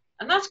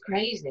 And that's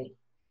crazy.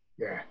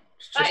 Yeah,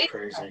 it's just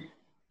crazy.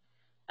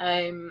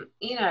 And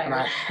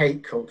I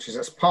hate cultures.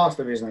 That's part of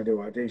the reason I do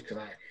what I do, because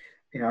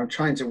I'm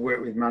trying to work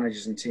with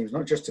managers and teams,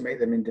 not just to make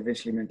them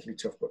individually mentally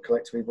tough, but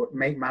collectively, but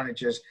make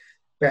managers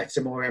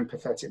better, more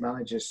empathetic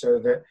managers, so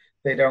that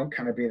they don't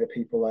kind of be the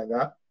people like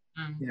that.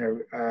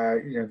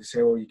 They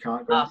say, "Oh, you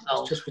can't go."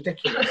 Arseholes. It's just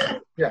ridiculous.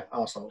 Yeah,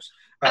 arseholes.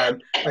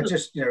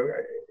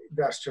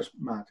 That's just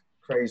mad,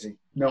 crazy.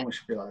 No one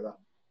should be like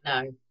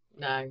that.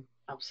 No,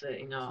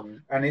 absolutely not.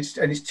 And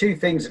it's two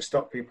things that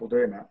stop people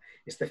doing that.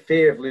 It's the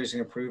fear of losing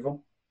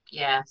approval.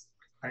 Yes.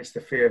 And it's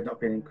the fear of not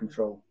being in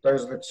control.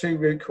 Those are the two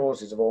root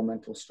causes of all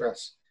mental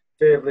stress: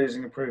 fear of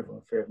losing approval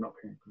and fear of not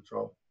being in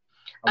control.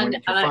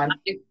 And I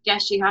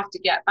guess you have to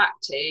get back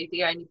to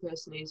the only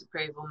person whose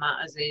approval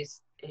matters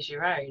is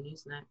your own,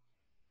 isn't it?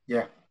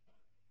 Yeah,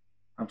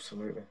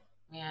 absolutely.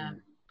 Yeah.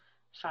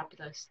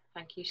 Fabulous.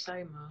 Thank you so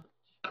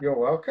much. You're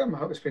welcome. I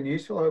hope it's been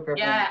useful. I hope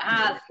everyone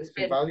has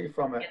some value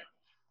from it.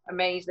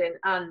 Amazing.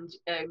 And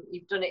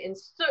you've done it in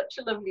such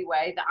a lovely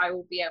way that I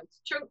will be able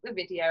to chunk the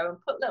video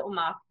and put little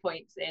marker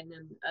points in,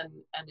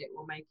 and it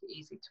will make it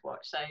easy to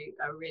watch. So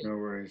I really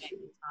appreciate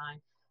your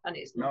time. And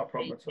it's not a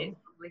problem at all. It's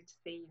lovely to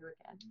see you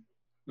again.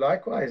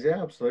 Likewise,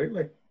 yeah,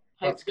 absolutely.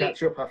 Let's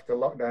catch up after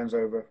lockdown's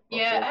over.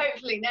 Yeah,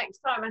 hopefully next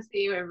time I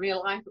see you in real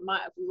life, I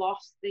might have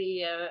lost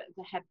the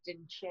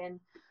Hebden chin.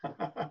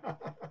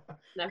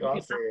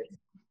 Can't see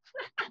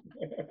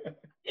it.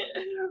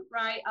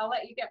 Right, I'll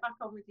let you get back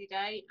on with your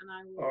day, and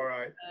I will. All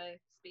right.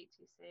 Speak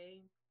to you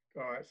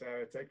soon. All right,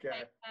 Sarah. Take care.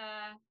 Take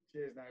care.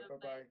 Cheers now.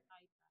 Bye-bye.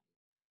 Bye.